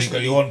 Unfortunately, so you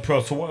got your own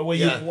pro. So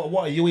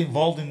what are you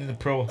involved in the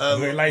pro?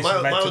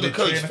 My other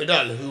coach,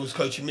 Fidel, who was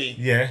coaching me.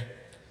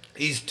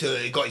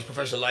 He got his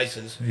professional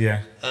license.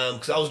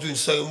 Because I was doing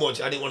so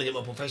much, I didn't want to get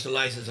my professional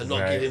license and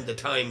not give him the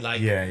time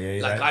like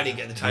I didn't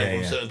get the time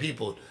from certain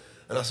people.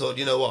 And I thought,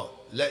 you know what,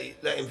 let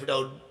him,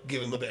 Fidel,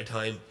 give him a bit of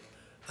time.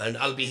 And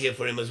I'll be here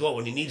for him as well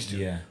when he needs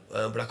to.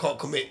 But I can't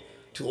commit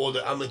to all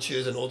the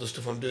amateurs and all the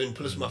stuff I'm doing,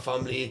 plus my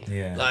family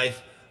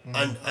life,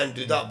 and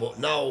do that. But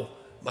now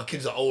my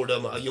kids are older.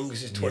 My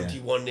youngest is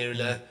 21 nearly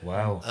there.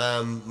 Wow.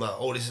 My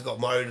oldest has got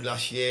married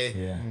last year.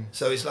 Yeah.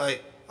 So it's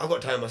like I've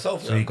got time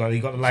myself now. So you got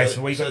the license.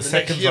 Well, you got the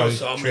second year or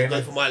so I'm going to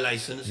go for my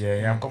license.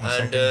 Yeah, I've got my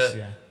seconds.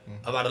 Yeah.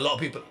 I've had a lot of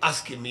people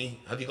asking me,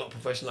 have you got a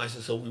professional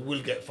license? So we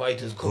will get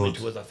fighters coming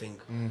to us, I think.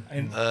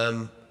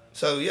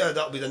 So yeah,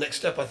 that'll be the next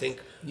step, I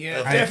think.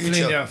 Yeah,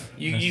 definitely.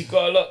 You've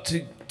got a lot to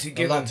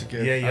give. A lot to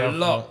give. Yeah, a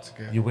lot to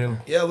give. You will.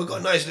 Yeah, we've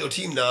got a nice little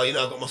team now. You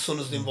know, I've got my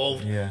sons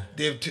involved. Yeah.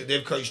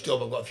 They've coached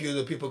up. I've got a few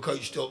other people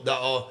coached up that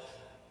are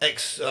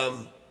ex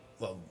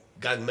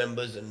gang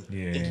members and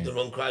into the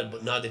wrong crowd,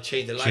 but now they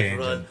changed their life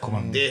around. Come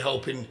on. They're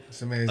helping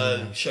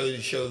show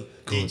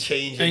they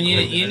change. And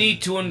you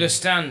need to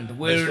understand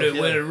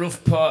we're a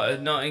rough part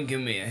of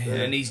Nottingham here,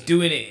 and he's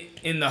doing it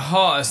in the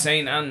heart of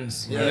St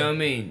Anne's. You know what I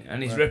mean?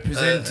 And he's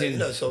representing. You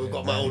know, so we've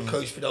got my old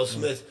coach Fidel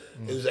Smith,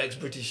 who's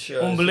ex-British,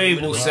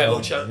 unbelievable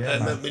setup.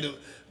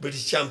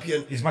 British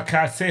champion. Is my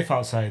car safe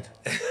outside?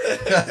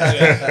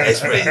 It's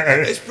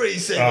pretty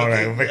safe. All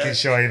right, we're making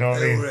sure, you know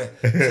what I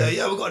mean. So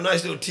yeah, we've got a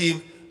nice little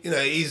team. You know,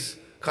 he's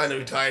kind of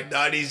retired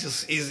now. And he's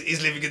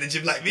living in the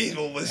gym like me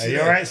almost. Are you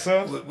alright,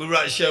 son? We were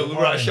at a show. We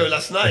were at a show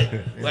last night.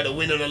 We had a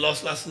win and a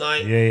loss last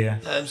night.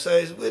 Yeah. So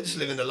we're just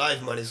living the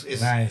life, man. It's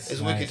nice,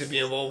 it's wicked to be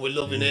involved. We're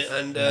loving it,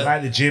 and I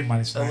like the gym, man.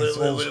 It's nice.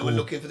 we're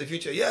looking for the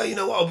future. Yeah, you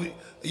know what?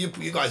 You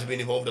guys have been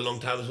involved a long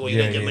time as well. You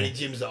don't get many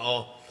gyms that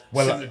are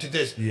similar to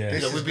this. Yeah.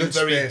 You know, we've been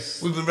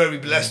very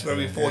blessed,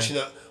 very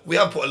fortunate. We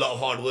have put a lot of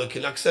hard work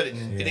in. Like I said,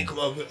 it didn't come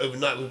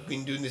overnight. We've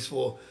been doing this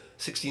for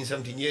 16,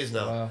 17 years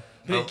now. Wow.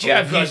 But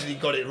Jav, gradually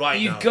got it right.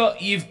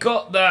 You've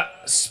got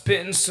that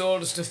spit and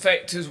sawdust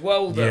effect as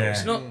well, though. Yeah.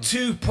 It's not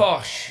too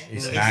posh.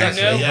 It's nice.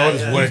 You know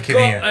there's work in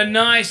You've here. got a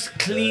nice,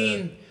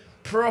 clean,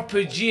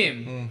 proper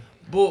gym,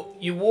 but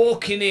you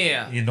walk in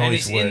here and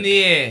it's in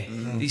the air.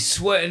 The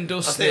sweat and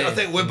dust. I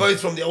think we're both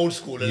from the old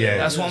school.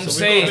 That's what I'm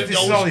saying. This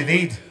is all you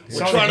need.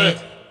 We're trying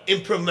to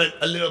implement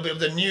a little bit of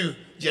the new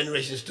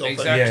generation stuff.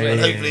 Exactly. And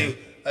hopefully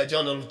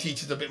John will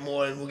teach us a bit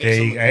more, and we'll get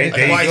some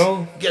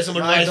advice. Get some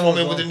advice from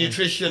him with the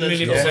nutrition and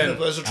stuff,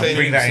 personal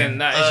training.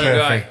 That is your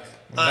guy.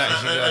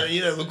 And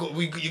you know,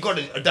 you got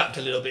to adapt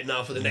a little bit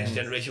now for the next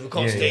generation. We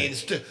can't stay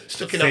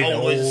stuck in our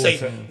old ways and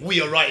say we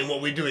are right in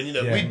what we're doing. You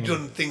know, we've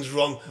done things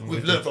wrong.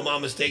 We've learned from our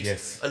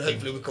mistakes, and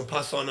hopefully we can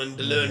pass on and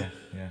learn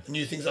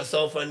new things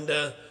ourselves and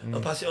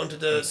pass it on to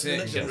the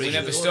next generation. We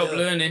never stop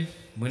learning.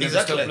 We never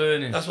stop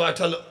learning. That's why I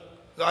tell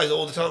guys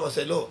all the time. I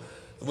say, look,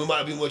 we might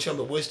have been world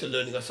champion, but we're still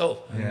learning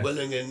ourselves. We're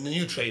learning a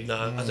new trade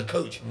now as a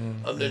coach.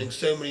 I'm learning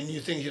so many new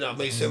things. You know, I've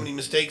made so many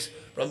mistakes,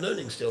 but I'm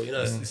learning still. You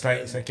know, it's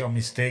like your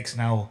mistakes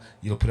now.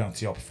 You'll put it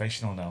onto your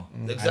professional now.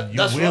 Exactly.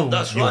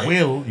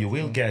 You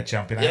will get a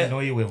champion. I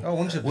know you will. Oh,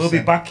 100%. We'll be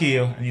back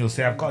here, and you'll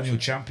say, "I've got a new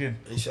champion."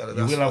 Inshallah,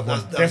 you will have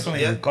one.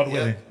 Definitely, God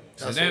willing.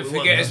 So don't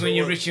forget us when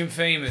you're rich and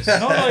famous. No,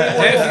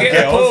 don't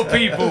forget the poor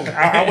people.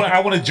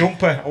 I want a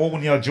jumper. I want one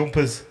of your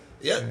jumpers.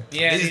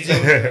 These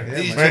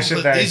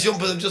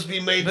jumpers have just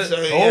been made. So,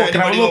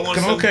 can I look?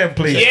 Can I look at them,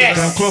 please? Yes.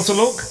 Can I have a closer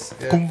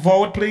look? Come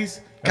forward,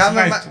 please.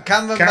 Cameraman,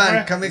 come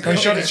in. Can you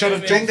show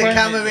the bring the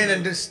camera in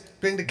and just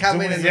bring the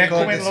camera in and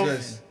record this with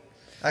us.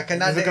 I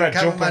can add it.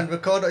 Cameraman,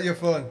 record on your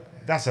phone.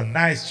 That's a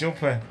nice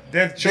jumper.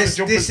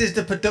 This is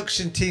the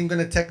production team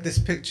going to take this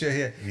picture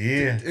here.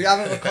 Yeah. You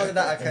haven't recorded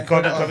that. I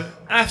can.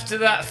 After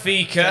that,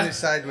 Fika. Turn it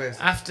sideways.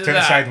 Turn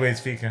it sideways,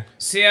 Fika.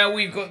 See how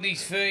we've got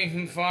these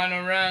 13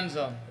 final rounds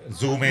on.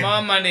 Zoom in.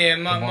 My man here,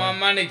 my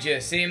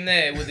manager, see him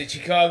there with the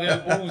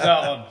Chicago Bulls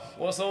out on.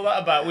 What's all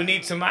that about? We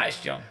need some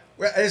hats, John.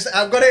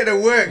 I've got it in the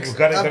works.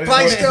 I've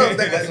priced up.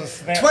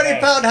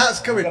 £20 hats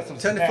coming.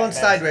 Turn the phone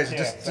sideways.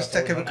 Just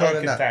take a record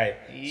on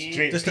that.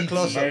 Just a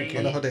close up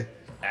on the hoodie.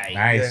 Nice.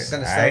 Yeah, it's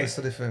going to sell the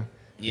study film.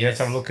 Let's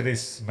have a look at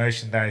this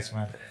merchandise,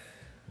 man.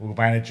 We're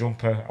buying a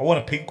jumper. I want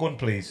a pink one,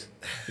 please.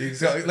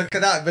 Look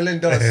at that $1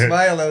 million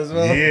smile as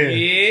well.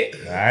 Yeah.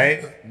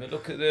 Right.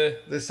 Look at the.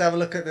 Let's have a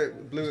look at the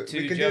blue.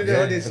 We can do the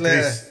hoodies hoodies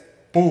later.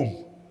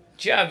 Boom.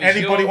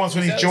 Anybody wants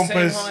one of these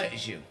jumpers?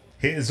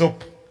 Hit us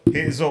up.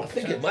 Hit us up. I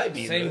think it might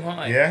be same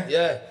height. Yeah.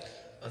 Yeah.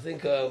 I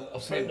think a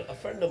friend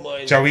of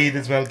mine. Jawaid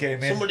as well. Get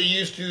him in. Somebody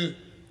used to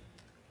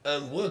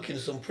work in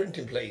some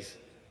printing place.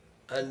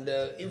 And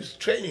he was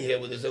training here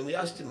with us, and we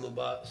asked him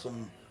about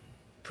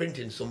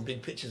printing some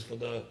big pictures for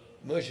the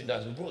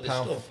merchandise. We brought this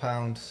pound stuff, for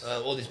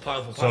pound, all this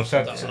pound for pound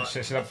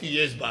a few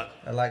years back.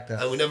 I like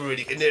that. And we never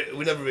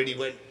really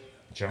went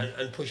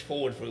and pushed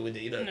forward for it with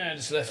it, you know. No,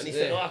 just left and it he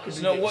there. said, "Oh, I could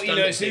it's not what you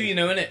know, it's who you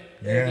know, innit?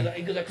 Yeah.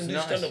 Because I can do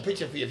a stand-up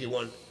picture for you if you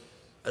want,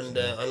 and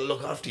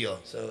look after you."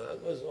 So I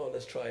goes, "Oh,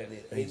 let's try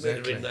it." And he made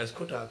a really nice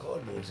cut-out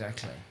cardboard.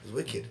 Exactly. It was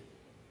wicked.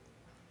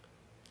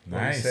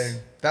 Nice.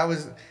 That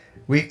was.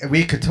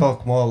 We could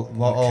talk more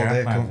all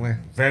day, couldn't we?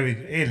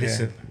 Hey,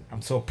 listen,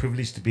 I'm so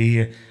privileged to be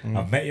here.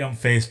 I've met you on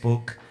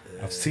Facebook.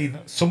 I've seen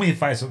some of your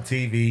fights on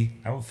TV.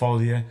 I haven't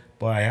followed you,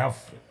 but I have.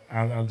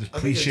 I'll just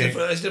appreciate.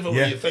 It's different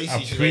when you face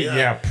each other.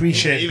 I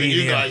appreciate even being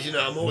you here. guys. You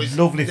know, I'm always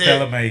lovely there.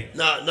 fella, mate.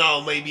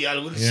 Now maybe I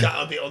will chat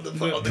a bit on the.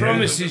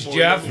 Promises,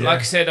 Jav. Like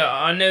I said,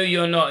 I know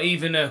you're not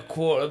even a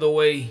quarter of the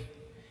way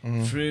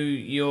through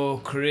your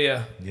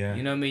career. Yeah.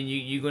 You know what I mean?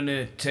 You're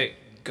gonna take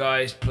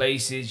guys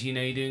places. You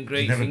know, you're doing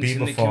great things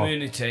in the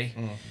community.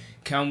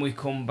 Can we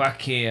come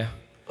back here?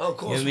 Oh, of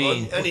course, you know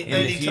man.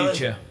 in the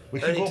future. We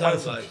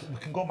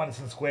can go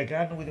Madison Square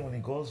Garden with him when he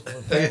goes.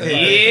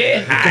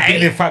 Yeah,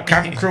 Bring the fat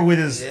camp crew with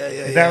us.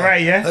 Is that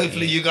right? Yeah.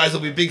 Hopefully, you guys will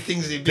be big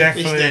things.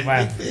 Definitely,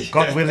 man.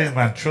 God willing,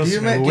 man. Trust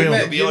me, we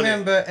will. Do you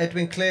remember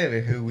Edwin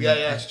Cleary, who we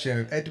used to gym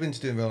with? Edwin's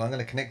doing well. I'm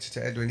going to connect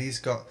you to Edwin. He's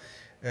got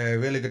a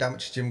really good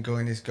amateur gym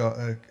going. He's got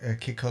a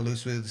Kick or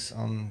Loose with us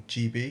on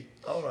GB.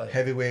 All right.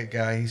 Heavyweight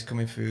guy. He's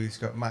coming through. He's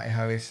got Matty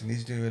Harris, and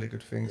he's doing really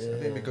good things. I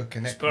think it'd be a good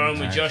connect. Sparring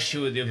with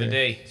Joshua the other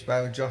day.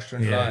 Sparring with Joshua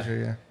and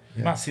Elijah,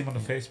 You might see him on the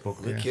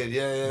Facebook. Good kid,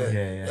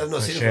 yeah. I've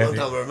not seen him for a long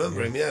time. I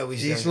remember him. Yeah,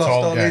 he's lost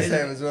all his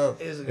hair as well.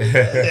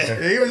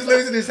 He was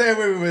losing his hair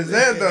when we was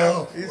there,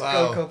 though. He's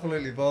gone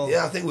completely bald.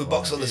 Yeah, I think we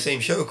boxed on the same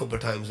show a couple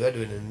of times,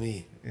 Edwin and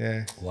me.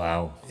 Yeah.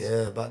 Wow.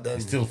 Yeah, back then.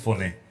 He's still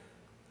funny.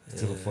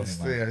 Still a funny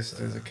man. Yeah,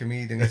 he's a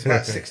comedian. He's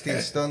about 16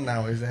 stone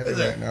now. He's a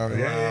heavyweight now.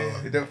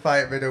 Yeah. He don't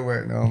fight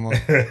middleweight no more.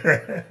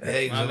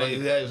 He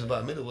was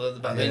about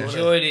middleweight. I've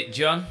enjoyed it,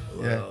 John.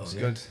 Yeah, it's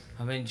good.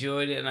 I've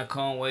enjoyed it, and I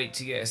can't wait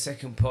to get a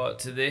second part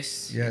to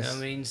this. Yes, you know what I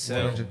mean?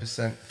 So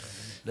 100%.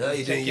 No,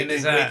 you're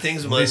doing great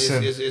things, man.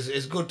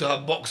 It's good to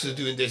have boxers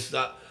doing this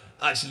that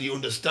actually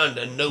understand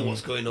and know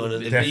what's going on,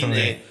 and they've been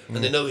there and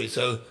they know it.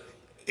 So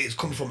it's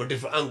coming from a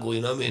different angle,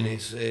 you know what I mean?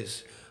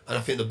 It's and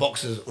I think the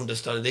boxers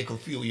understand. They can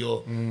feel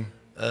your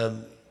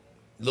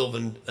love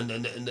and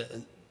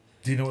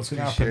do you know what's going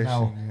to happen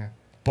now? Yeah.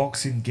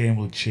 Boxing game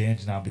will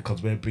change now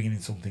because we're bringing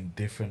in something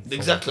different.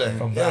 Exactly.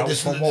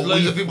 There's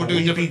loads of people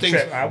doing different things.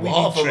 Half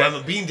of them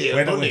haven't been there.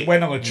 We're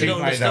not going to treat them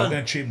like that. We're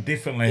going to treat them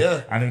differently.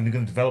 And then we're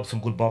going to develop some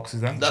good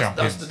boxers and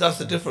champions. That's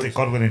the difference.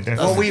 God willing,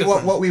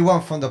 what we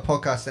want from the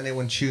podcast,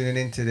 anyone tuning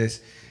into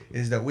this,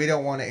 is that we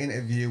don't want to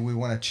interview, we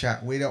want to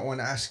chat. We don't want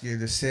to ask you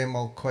the same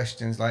old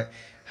questions like,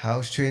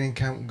 how's training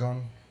camp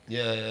gone?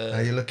 Yeah.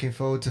 Are you looking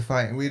forward to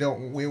fighting? We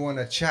want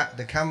to chat.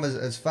 The cameras,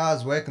 as far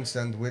as we're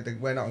concerned,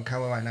 we're not on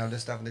camera right now,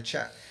 just having a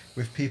chat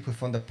with people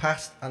from the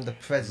past and the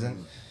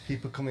present,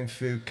 people coming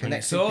through, connecting.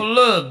 It's all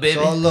love, baby.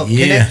 It's all love.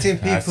 Connecting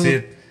people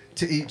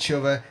to each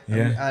other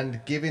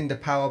and giving the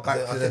power back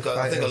to the fighters.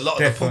 I think a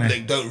lot of the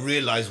public don't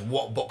realise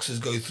what boxers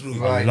go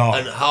through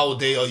and how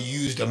they are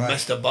used and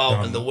messed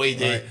about and the way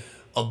they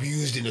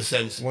abused in a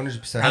sense.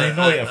 100%. And they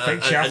know it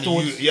affects you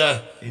afterwards.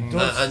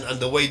 And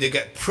the way they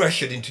get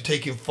pressured into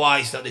taking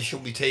fights that they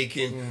shouldn't be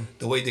taking,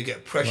 the way they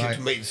get pressured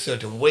to make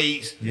certain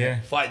weights,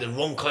 fight the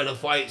wrong kind of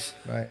fights.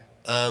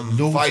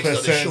 Fights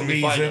that they shouldn't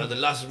be fighting at the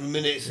last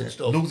minutes and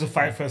stuff. Lose a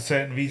fight for a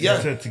certain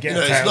reason to get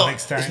a title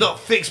next time. It's not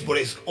fixed, but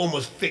it's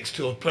almost fixed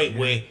to a point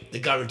where they're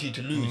guaranteed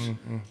to lose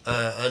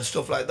and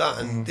stuff like that.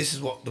 And this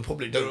is what the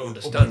public don't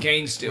understand.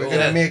 Against it, we're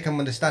going to make them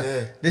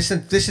understand.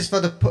 Listen, this is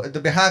for the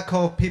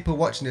hardcore people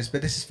watching this,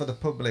 but this is for the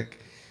public.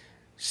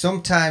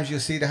 Sometimes you'll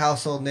see the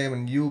household name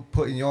and you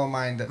put in your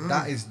mind that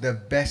that is the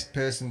best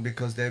person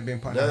because they've been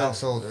put in the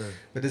household.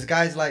 But there's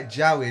guys like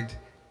Jawaid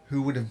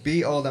who would have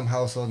beat all them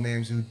household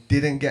names who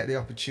didn't get the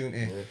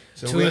opportunity.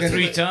 So 2 or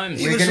 3 times.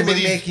 We're going to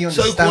be making you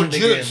understand the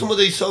game. Some of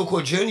these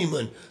so-called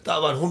journeymen that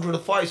have had hundreds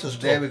of fights and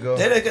stuff,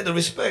 they don't get the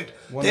respect.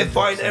 100%. They're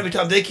fighting every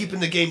time. They're keeping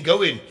the game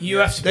going. You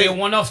have to be a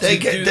one-off They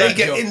get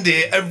in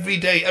there every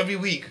day, every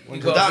week,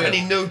 without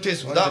any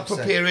notice, without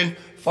preparing.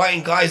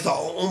 Fighting guys that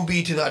are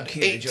unbeaten at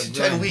 8 to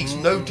 10 weeks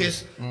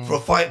notice for a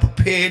fight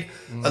prepared,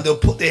 and they'll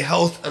put their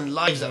health and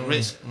lives at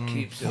risk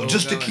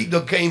just to keep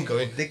the game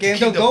going. The game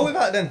don't go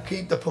without them.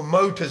 Keep the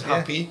promoters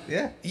happy.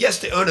 Yes,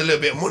 they earn a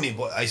little bit of money,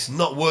 but it's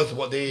not worth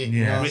what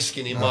they're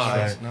risking in my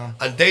eyes.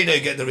 And they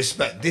don't get the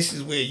respect. This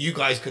is where you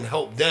guys can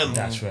help them.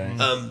 That's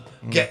right.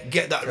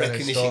 Get that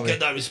recognition, get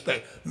that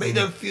respect. Make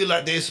them feel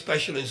like they're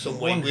special in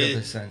some way.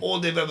 100%. Where all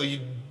they've ever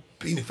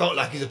felt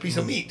like is a piece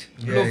of meat.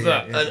 Love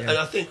that. And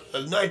I think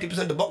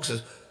 90% of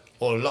boxers,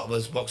 or a lot of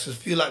us boxers,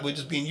 feel like we're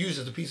just being used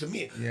as a piece of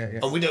meat.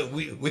 And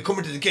we come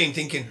into the game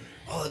thinking,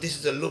 oh, this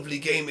is a lovely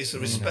game, it's a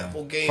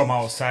respectful game. From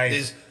outside.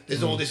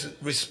 There's all this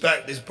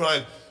respect, there's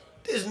pride.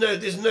 There's no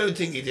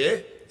thingy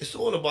there. It's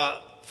all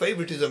about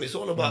favoritism. It's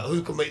all about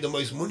who can make the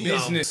most money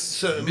out of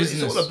certain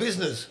business. It's all a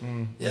business.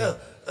 And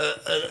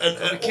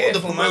all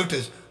the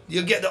promoters,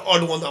 you get the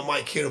odd one that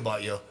might care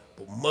about you,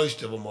 but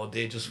most of them are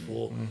there just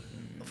for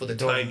the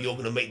time you're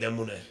going to make their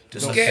money.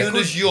 As soon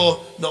as you're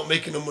not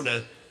making the money,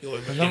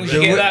 as long as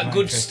you get that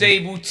good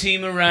stable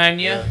team around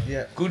you,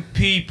 good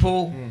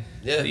people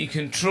that you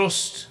can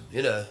trust,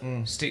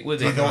 stick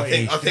with it.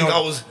 I think I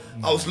was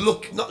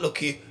not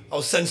lucky. I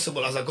was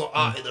sensible as I got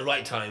out at the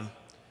right time.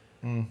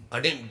 I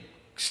didn't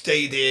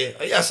stay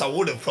there. Yes, I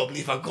would have probably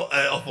if I got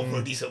offer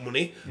for decent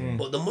money.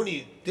 But the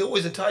money, they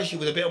always entice you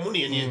with a bit of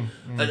money, and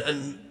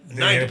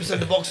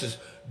 90% of boxers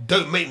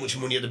don't make much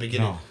money at the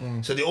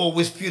beginning, so they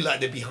always feel like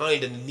they're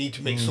behind and they need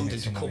to make something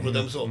to cover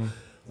them. So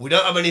we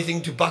don't have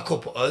anything to back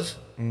up us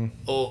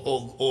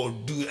or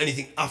do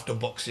anything after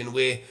boxing.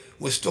 We're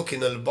stuck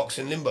in a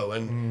boxing limbo,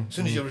 and as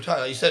soon as you retire,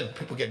 like you said,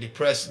 people get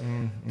depressed,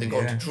 they go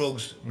into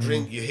drugs,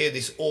 drink. You hear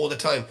this all the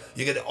time.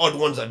 You get the odd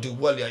ones that do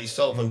well like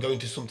yourself and go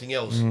into something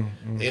else.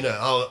 You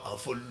know, I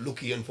feel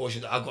lucky,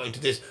 unfortunate that I got into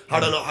this.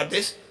 Had I not had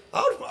this,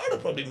 I'd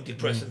have probably been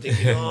depressed and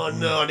thinking, oh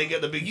no, I didn't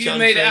get the big chance. You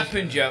made it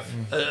happen, Jeff.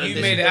 You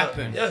made it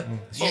happen. Yeah.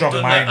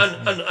 Strong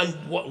mind.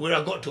 And where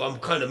I got to, I'm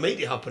kind of made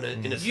it happen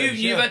in a sense.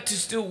 You've had to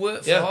still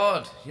work for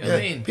hard. You know what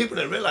I mean? People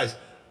don't realise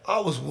I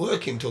was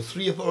working till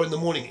 3 or 4 in the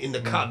morning in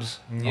the cabs.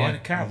 Yeah. In the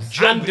cabs.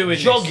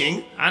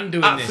 Jogging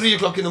at 3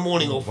 o'clock in the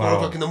morning or 4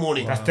 o'clock in the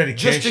morning. That's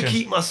dedication. Just to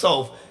keep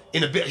myself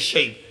in a bit of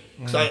shape.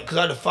 Because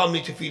I had a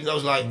family to feed, and I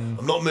was like,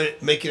 I'm not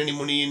making any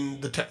money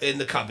in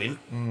the cabin.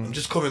 I'm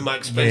just covering my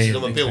expenses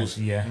and my bills.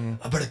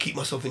 I better keep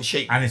myself in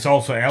shape. And it's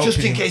also helping.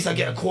 Just in case I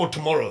get a call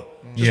tomorrow.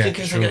 Just in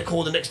case I get a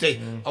call the next day.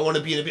 I want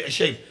to be in a bit of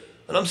shape.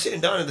 And I'm sitting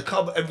down in the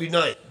cab every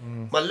night.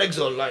 My legs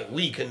are like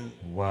weak, and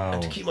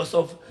to keep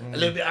myself a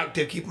little bit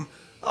active,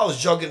 I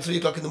was jogging 3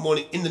 o'clock in the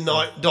morning, in the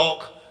night,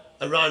 dark,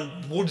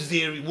 around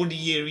woody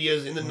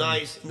areas, in the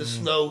nights, in the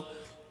snow.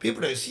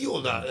 People don't see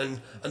all that,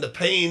 and the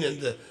pain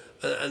and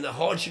the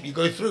hardship you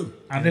go through.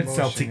 And then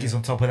sell tickets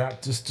on top of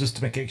that, just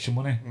to make extra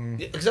money.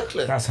 Yeah,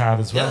 exactly. That's hard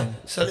as well. Yeah,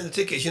 selling the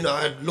tickets.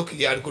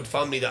 Luckily I had a good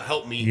family that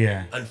helped me,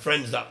 and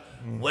friends that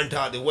went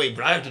out their way.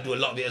 But I had to do a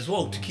lot of it as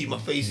well to keep my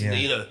face in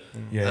there,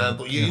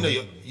 But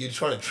you're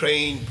trying to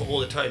train, put all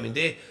the time in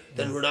there,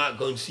 then run out,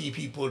 go and see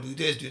people, do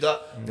this, do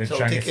that, sell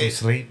tickets. Get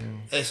some sleep.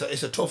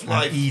 It's a tough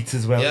life. And eat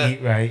as well.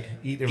 Eat right.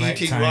 Eat the right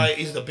time. Eating right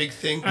is the big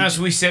thing. As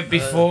we said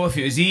before, if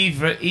it was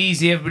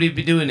easy, everybody would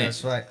be doing it.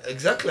 That's right.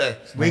 Exactly.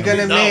 We're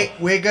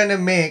gonna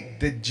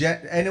make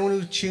anyone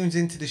who tunes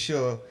into the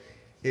show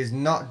is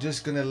not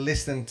just gonna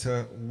listen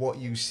to what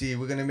you see.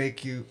 We're gonna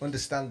make you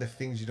understand the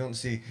things you don't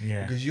see.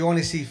 Yeah. Because you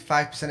only see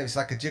 5% of it. It's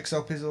like a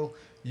jigsaw puzzle.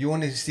 You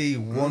only see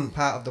one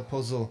part of the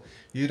puzzle.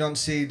 You don't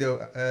see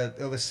the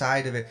other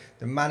side of it.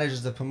 The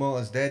managers, the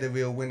promoters, they're the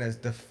real winners.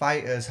 The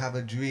fighters have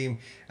a dream,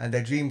 and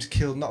their dreams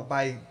killed not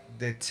by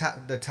the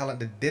talent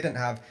they didn't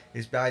have,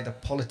 it's by the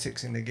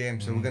politics in the game.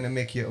 So we're going to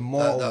make you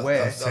more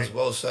aware. That's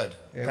well said.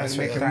 We're going to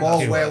make you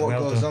more aware of what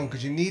goes on,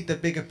 because you need the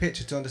bigger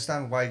picture to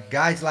understand why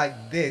guys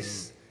like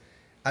this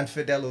and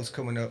Fidelo's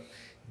coming up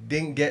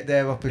didn't get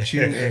their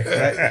opportunity,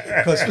 right?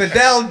 Because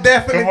Fidel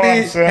definitely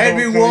beat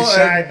Henry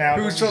Wharton,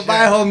 who's from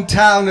my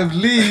hometown of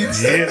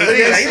Leeds.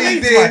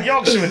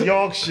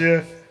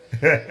 Yorkshire.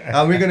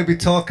 And we're going to be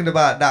talking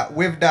about that.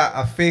 With that,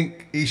 I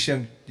think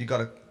Isham, you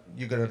gotta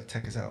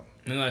take us out.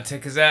 You're gonna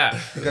take us out.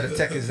 You gotta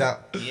take us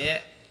out.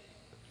 Yeah.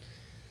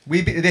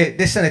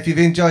 Listen, if you've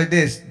enjoyed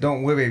this,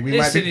 don't worry.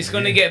 It's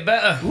gonna get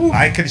better.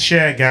 Like and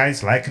share,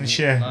 guys. Like and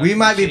share. We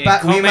might be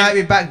back. We might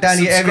be back down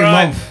here every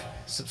month.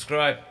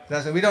 Subscribe.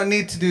 We don't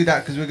need to do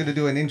that because we're going to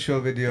do an intro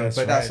video,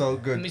 that's all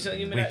good.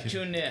 Give me that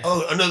tune there.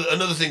 Oh,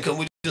 another thing, can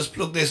we just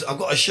plug this? I've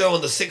got a show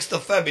on the 6th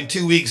of Feb in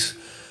 2 weeks.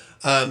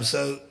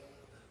 So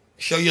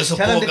show your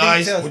support,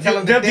 guys. Tell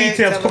them the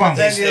details. Come on.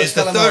 It's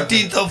the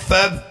 13th of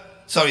Feb.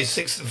 Sorry,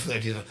 6th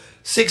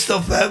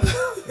of Feb.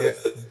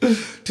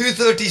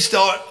 2:30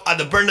 start at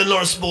the Brendan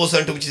Lawrence Sports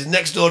Centre, which is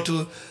next door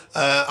to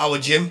our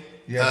gym.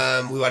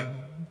 Yes. We had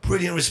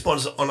brilliant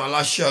response on our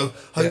last show.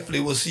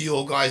 Hopefully we'll see you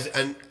all guys,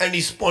 and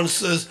any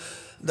sponsors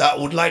that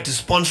would like to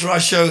sponsor our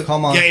show,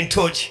 get in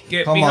touch.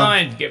 Get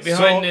behind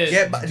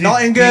this.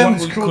 Nottingham,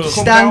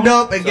 stand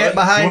up and get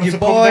behind your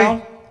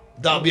boy.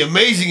 That'd be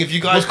amazing if you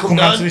guys come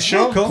down to the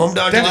show. Come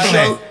down to the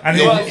show. And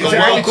it's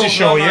an amateur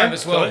show, yeah?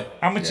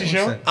 Amateur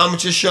show?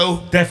 Amateur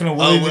show.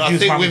 Definitely. I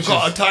think we've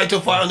got a title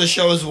fight on the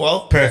show as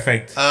well.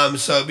 Perfect.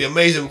 So it'd be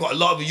amazing. We've got a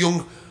lot of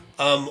young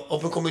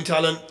up and coming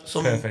talent,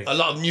 a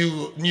lot of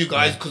new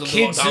guys because of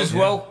kids the lockdown. As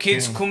well,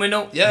 kids coming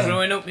up,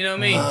 growing up, you know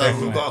what I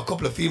mean? We've got a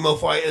couple of female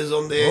fighters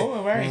on there,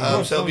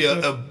 so it'll be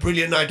a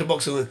brilliant night of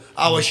boxing.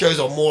 Our shows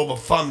are more of a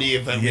family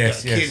event.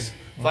 Yes, we got kids,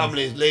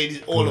 families,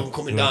 ladies, all of them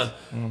coming down,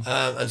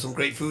 and some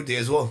great food there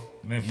as well.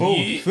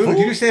 Food? Did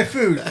you say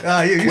food? We're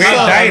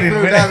dying.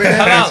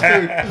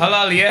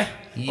 Halal, yeah?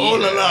 Oh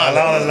la la.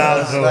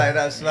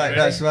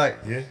 That's right.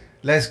 Yeah.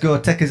 Let's go.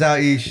 Take us out,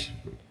 Ish.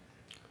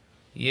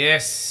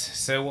 Yes,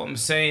 so what I'm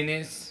saying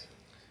is,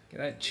 get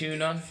that tune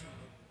on.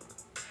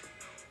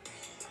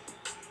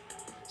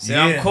 So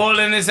I'm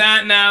calling us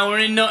out now. We're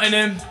in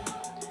Nottingham.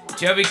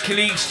 Jawaid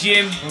Khaliq's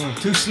gym.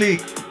 Too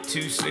sleek.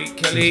 Too sleek,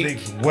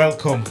 Khaliq.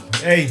 Welcome.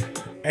 Hey,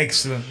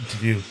 excellent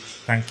interview.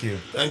 Thank you.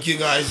 Thank you,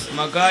 guys.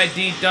 My guy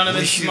D.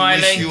 Donovan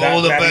Smiley. Wish you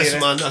all the best,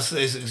 man.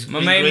 It's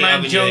my main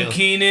man John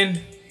Keenan.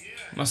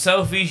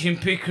 Myself, Ishan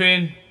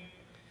Pickering.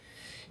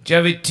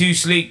 Jawaid Too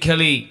Sleek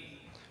Khaliq.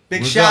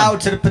 Big shout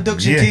out to the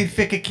production team,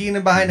 Ficker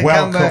Keenan behind the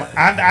camera.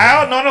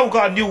 And we've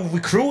got a new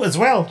recruit as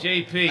well.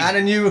 JP. And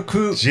a new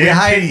recruit. JP. We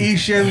hired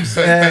Isham's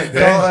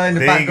daughter in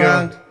the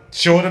background.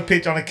 Show the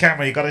pitch on the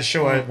camera. You got to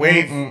show her.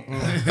 Wave.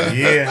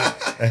 Yeah.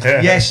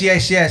 Yes.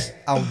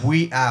 And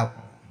we out.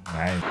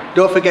 Nice.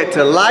 Don't forget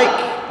to like,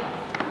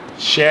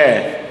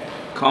 share,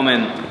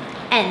 comment,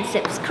 and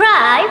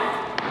subscribe.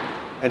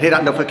 And hit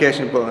that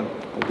notification button.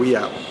 And we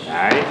out.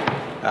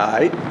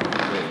 Alright.